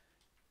a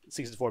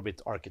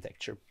 64-bit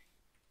architecture.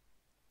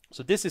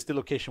 So this is the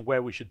location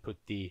where we should put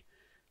the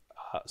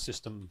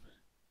system.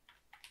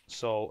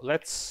 So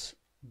let's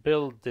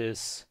build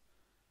this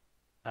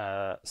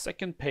a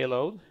second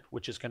payload,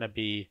 which is going to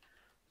be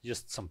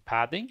just some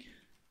padding,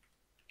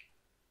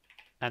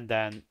 and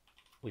then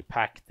we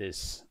pack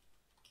this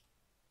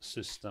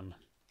system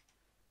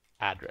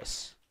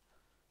address,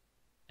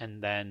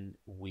 and then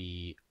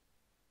we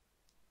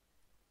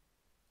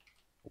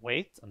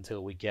wait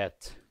until we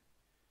get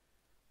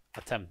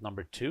attempt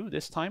number 2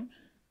 this time.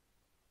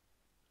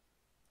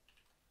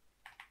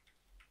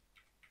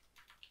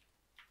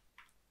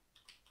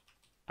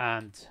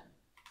 And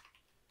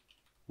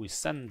we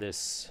send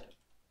this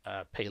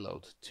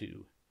payload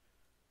to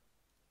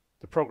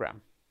the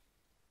program.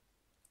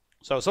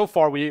 So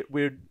far we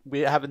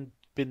haven't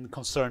been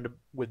concerned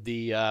with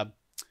the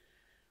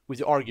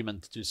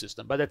argument to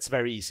system, but that's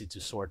very easy to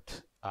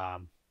sort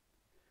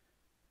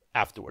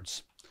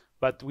afterwards.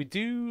 But we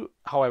do,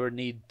 however,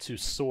 need to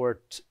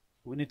sort.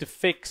 We need to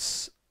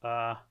fix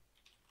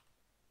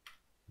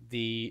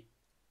the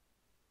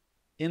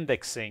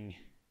indexing.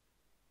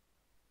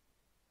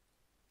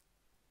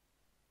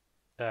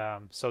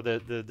 So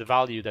the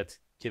value that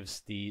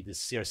gives the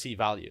CRC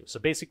value. So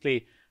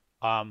basically,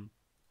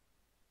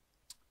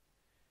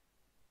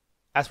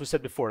 as we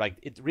said before, like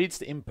it reads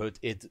the input,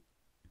 it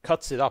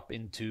cuts it up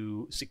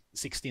into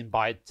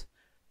 16-byte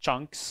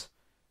chunks,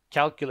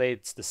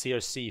 calculates the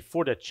CRC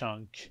for that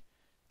chunk,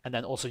 and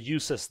then also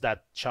uses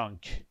that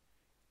chunk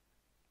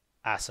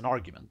as an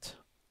argument.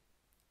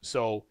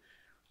 So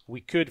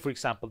we could, for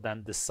example,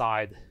 then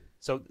decide.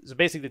 So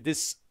basically,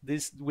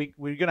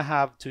 we're gonna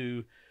have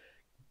to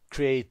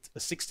create a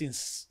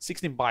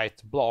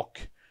 16-byte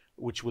block,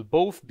 which will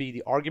both be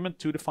the argument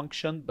to the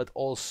function, but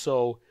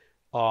also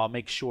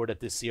make sure that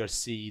the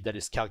CRC that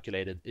is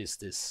calculated is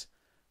this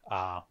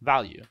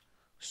value.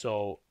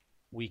 So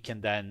we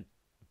can then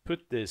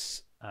put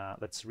this,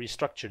 let's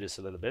restructure this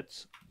a little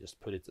bit,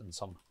 just put it in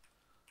some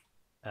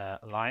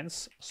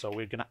lines. So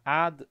we're going to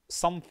add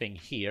something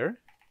here,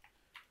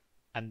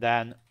 and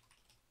then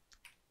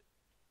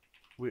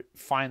we're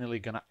finally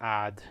going to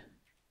add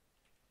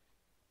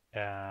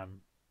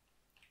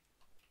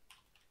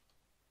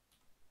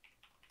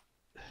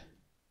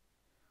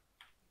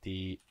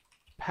the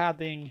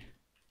padding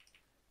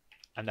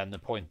and then the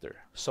pointer.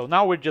 So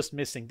now we're just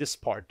missing this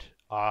part,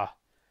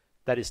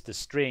 that is the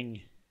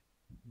string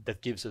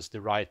that gives us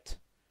the right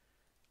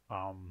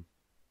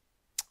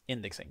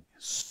indexing.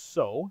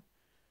 So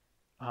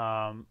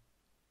the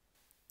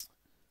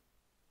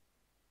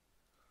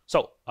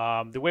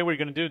way we're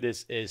going to do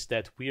this is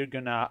that we're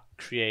going to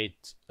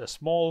create a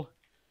small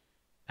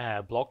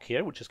block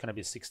here, which is going to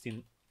be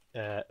 16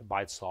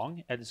 bytes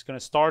long, and it's going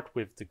to start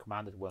with the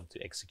command that we want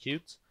to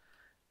execute,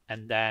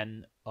 and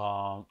then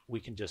we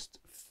can just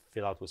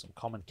fill out with some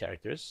comment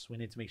characters. We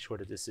need to make sure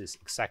that this is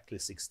exactly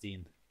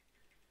 16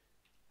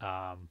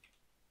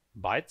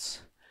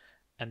 bytes,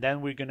 and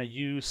then we're going to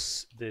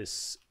use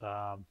this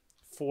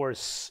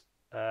force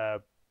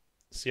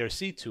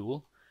CRC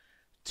tool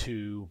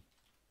to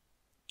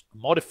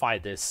modify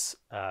this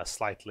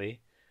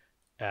slightly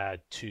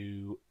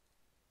to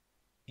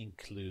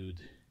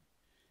include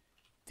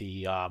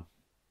the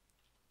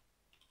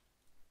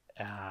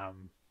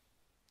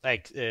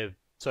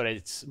so that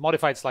it's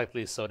modified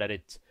slightly so that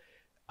it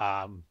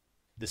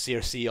the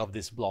CRC of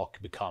this block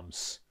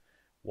becomes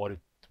what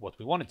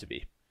we want it to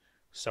be.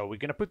 So we're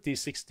going to put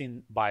these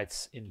 16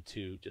 bytes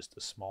into just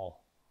a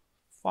small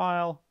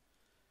file.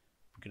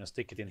 We're going to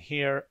stick it in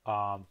here,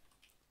 so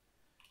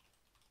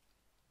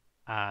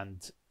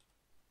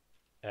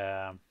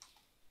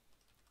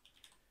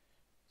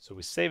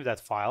we save that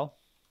file,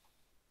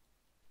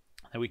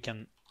 and we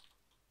can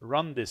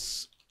run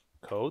this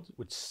code,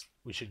 which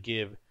we should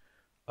give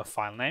a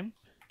file name,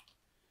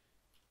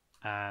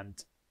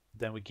 and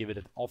then we give it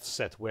an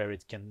offset where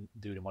it can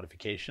do the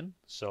modification.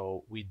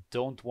 So we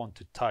don't want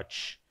to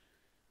touch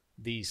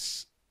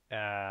these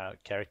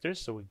characters,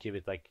 so we give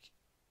it like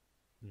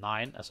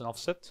 9 as an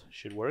offset,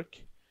 should work.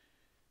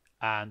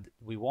 And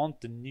we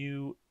want the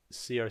new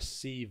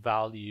CRC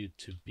value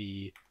to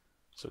be,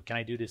 so can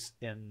I do this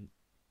in,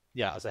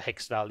 yeah, as a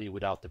hex value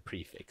without the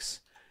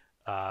prefix.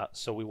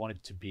 So we want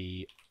it to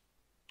be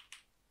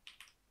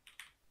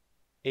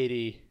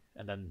 80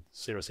 and then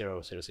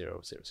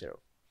 000000.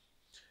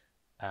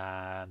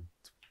 And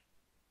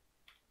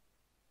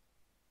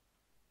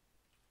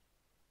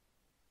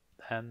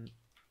then,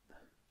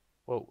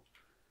 whoa.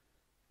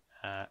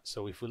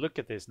 So if we look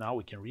at this now,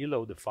 we can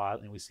reload the file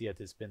and we see that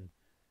it's been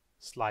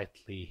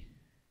slightly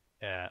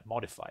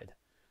modified.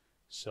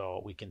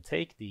 So we can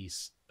take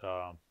these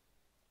 4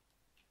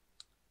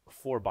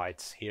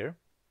 bytes here,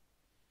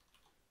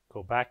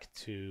 go back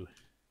to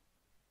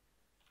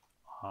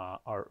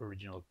our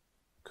original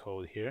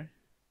code here,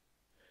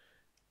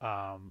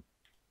 and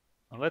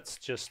let's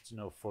just,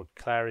 for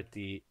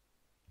clarity,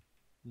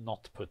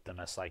 not put them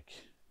as like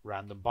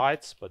random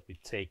bytes, but we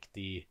take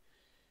the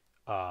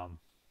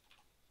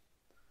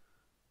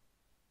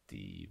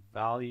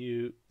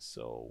value.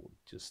 So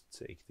just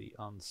take the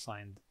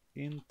unsigned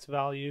int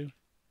value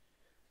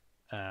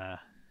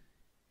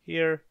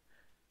here,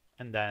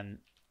 and then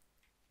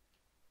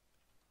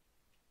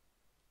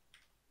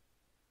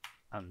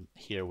And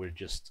here I'm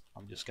just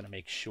gonna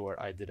make sure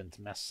I didn't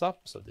mess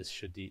up. So this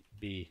should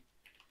be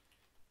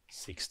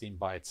 16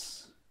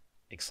 bytes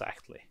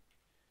exactly.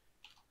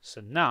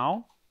 So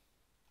now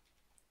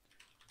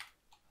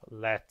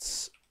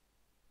let's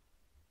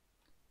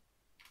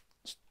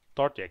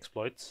start the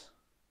exploit.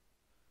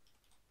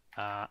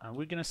 And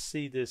we're gonna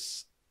see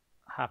this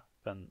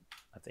happen.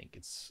 I think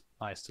it's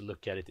nice to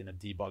look at it in a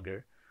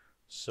debugger.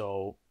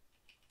 So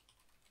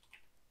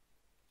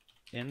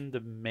in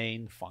the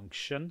main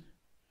function,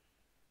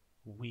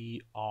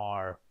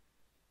 I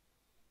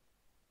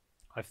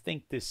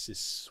think this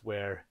is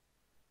where,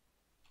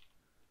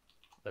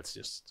 let's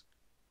just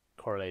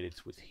correlate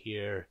it with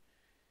here.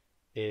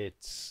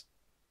 It's,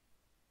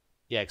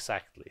 yeah,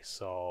 exactly.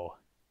 So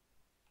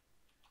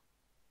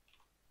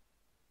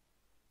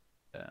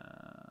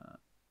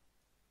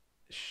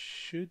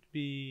should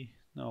be,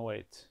 no,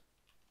 wait.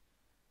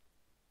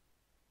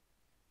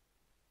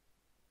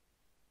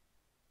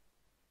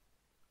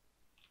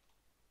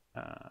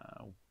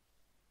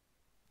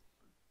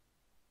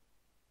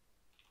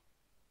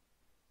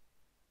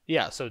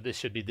 Yeah, so this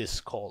should be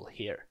this call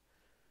here.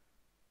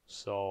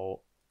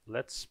 So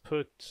let's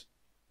put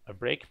a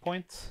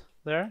breakpoint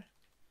there.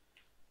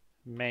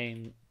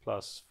 Main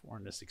plus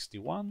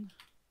 461.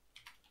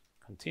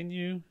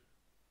 Continue.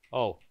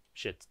 Oh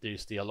shit,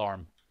 there's the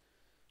alarm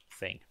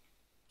thing.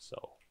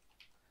 So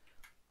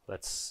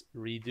let's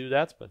redo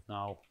that, but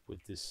now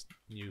with this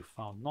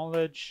newfound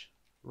knowledge,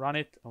 run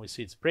it, and we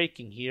see it's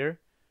breaking here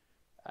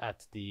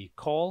at the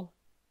call,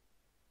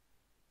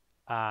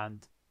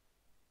 and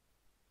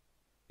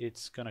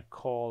it's gonna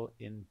call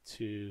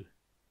into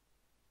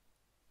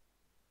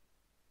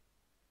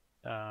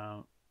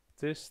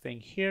this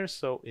thing here.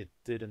 So it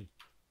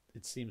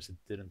seems it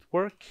didn't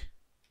work.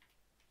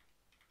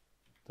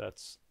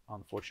 That's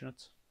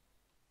unfortunate.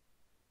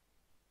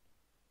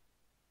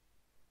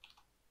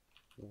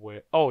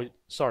 Oh,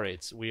 sorry,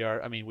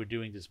 we're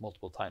doing this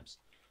multiple times.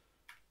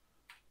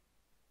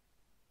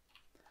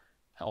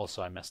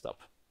 Also, I messed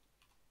up.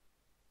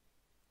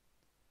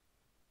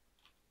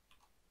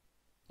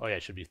 Oh yeah,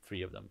 it should be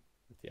 3 of them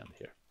at the end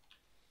here.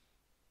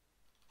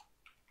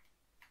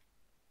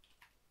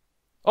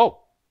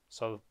 Oh,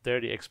 so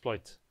there the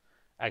exploit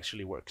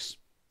actually works.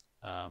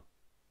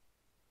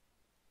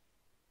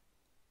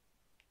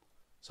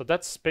 So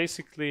that's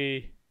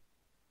basically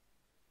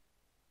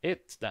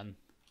it then.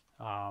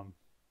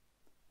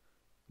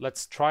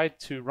 Let's try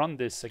to run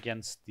this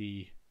against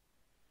the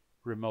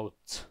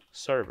remote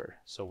server.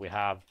 So we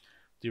have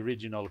the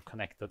original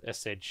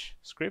connect.sh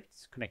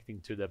script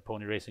connecting to the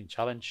Pwny Racing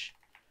Challenge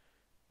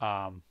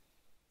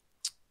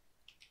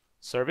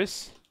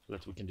service, so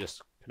that we can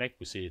just connect.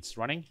 We see it's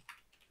running.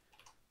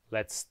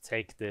 Let's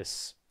take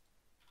this,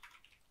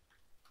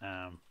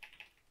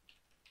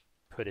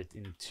 put it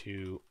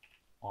into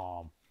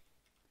our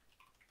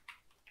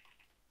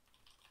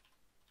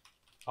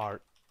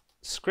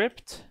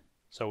script.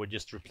 So we're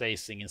just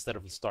replacing, instead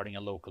of starting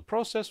a local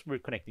process, we're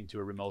connecting to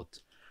a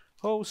remote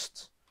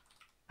host,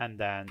 and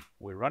then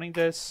we're running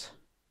this,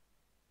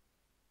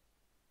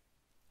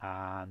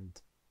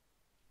 and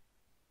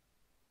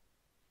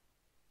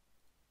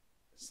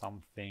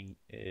something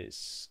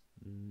is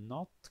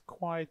not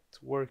quite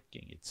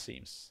working, it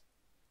seems.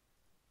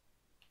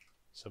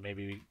 So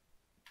maybe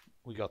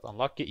we got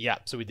unlucky. Yeah,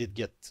 so we did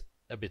get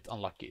a bit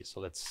unlucky. So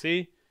let's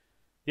see.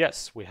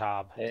 Yes, we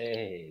have,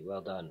 hey,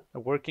 well done, a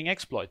working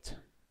exploit.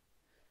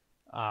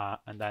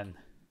 And then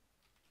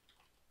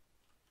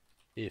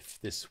if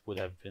this would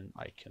have been,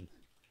 I can,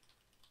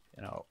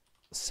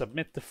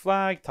 submit the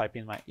flag, type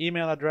in my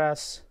email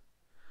address,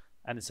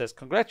 and it says,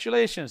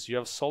 congratulations, you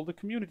have solved the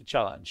community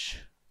challenge.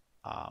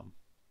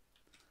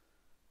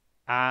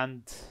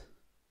 And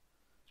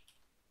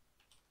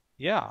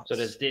yeah. So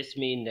does this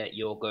mean that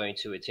you're going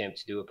to attempt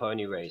to do a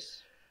pony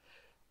race?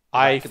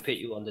 I could put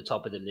you on the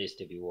top of the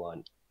list if you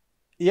want.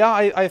 Yeah,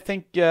 I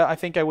think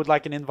I would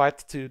like an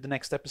invite to the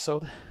next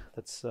episode.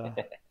 That's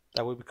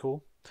that would be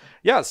cool.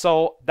 Yeah,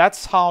 so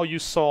that's how you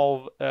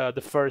solve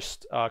the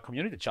first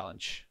community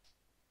challenge.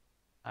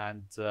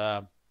 And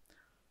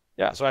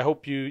yeah, so I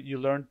hope you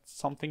learned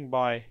something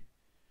by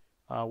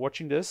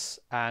watching this.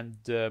 And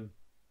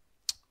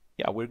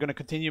yeah, we're going to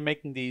continue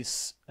making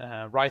these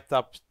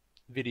write-up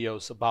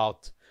videos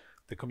about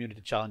the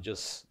community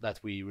challenges that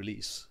we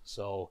release.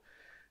 So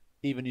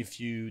even if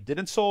you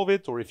didn't solve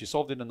it, or if you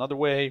solved it another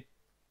way,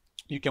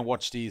 you can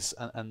watch these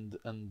and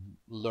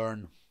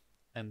learn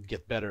and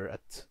get better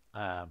at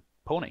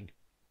pwning.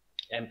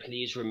 And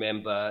please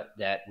remember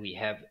that we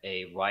have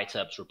a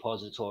write-ups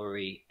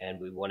repository, and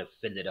we want to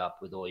fill it up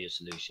with all your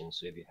solutions.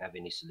 So if you have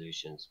any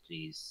solutions,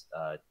 please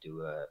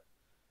do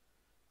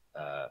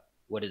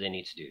what do they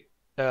need to do?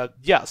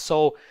 Yeah,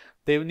 so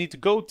they need to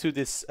go to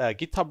this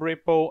GitHub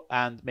repo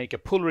and make a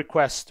pull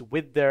request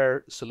with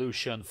their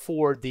solution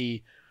for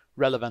the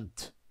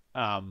relevant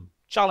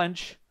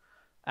challenge,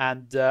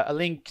 and a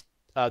link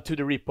to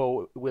the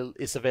repo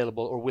is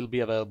available, or will be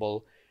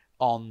available,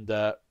 on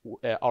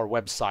our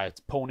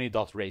website,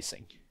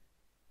 pwny.racing.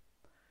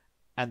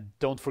 And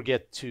don't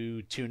forget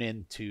to tune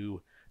in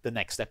to the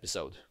next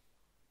episode.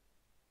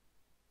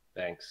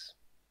 Thanks.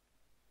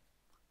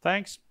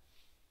 Thanks.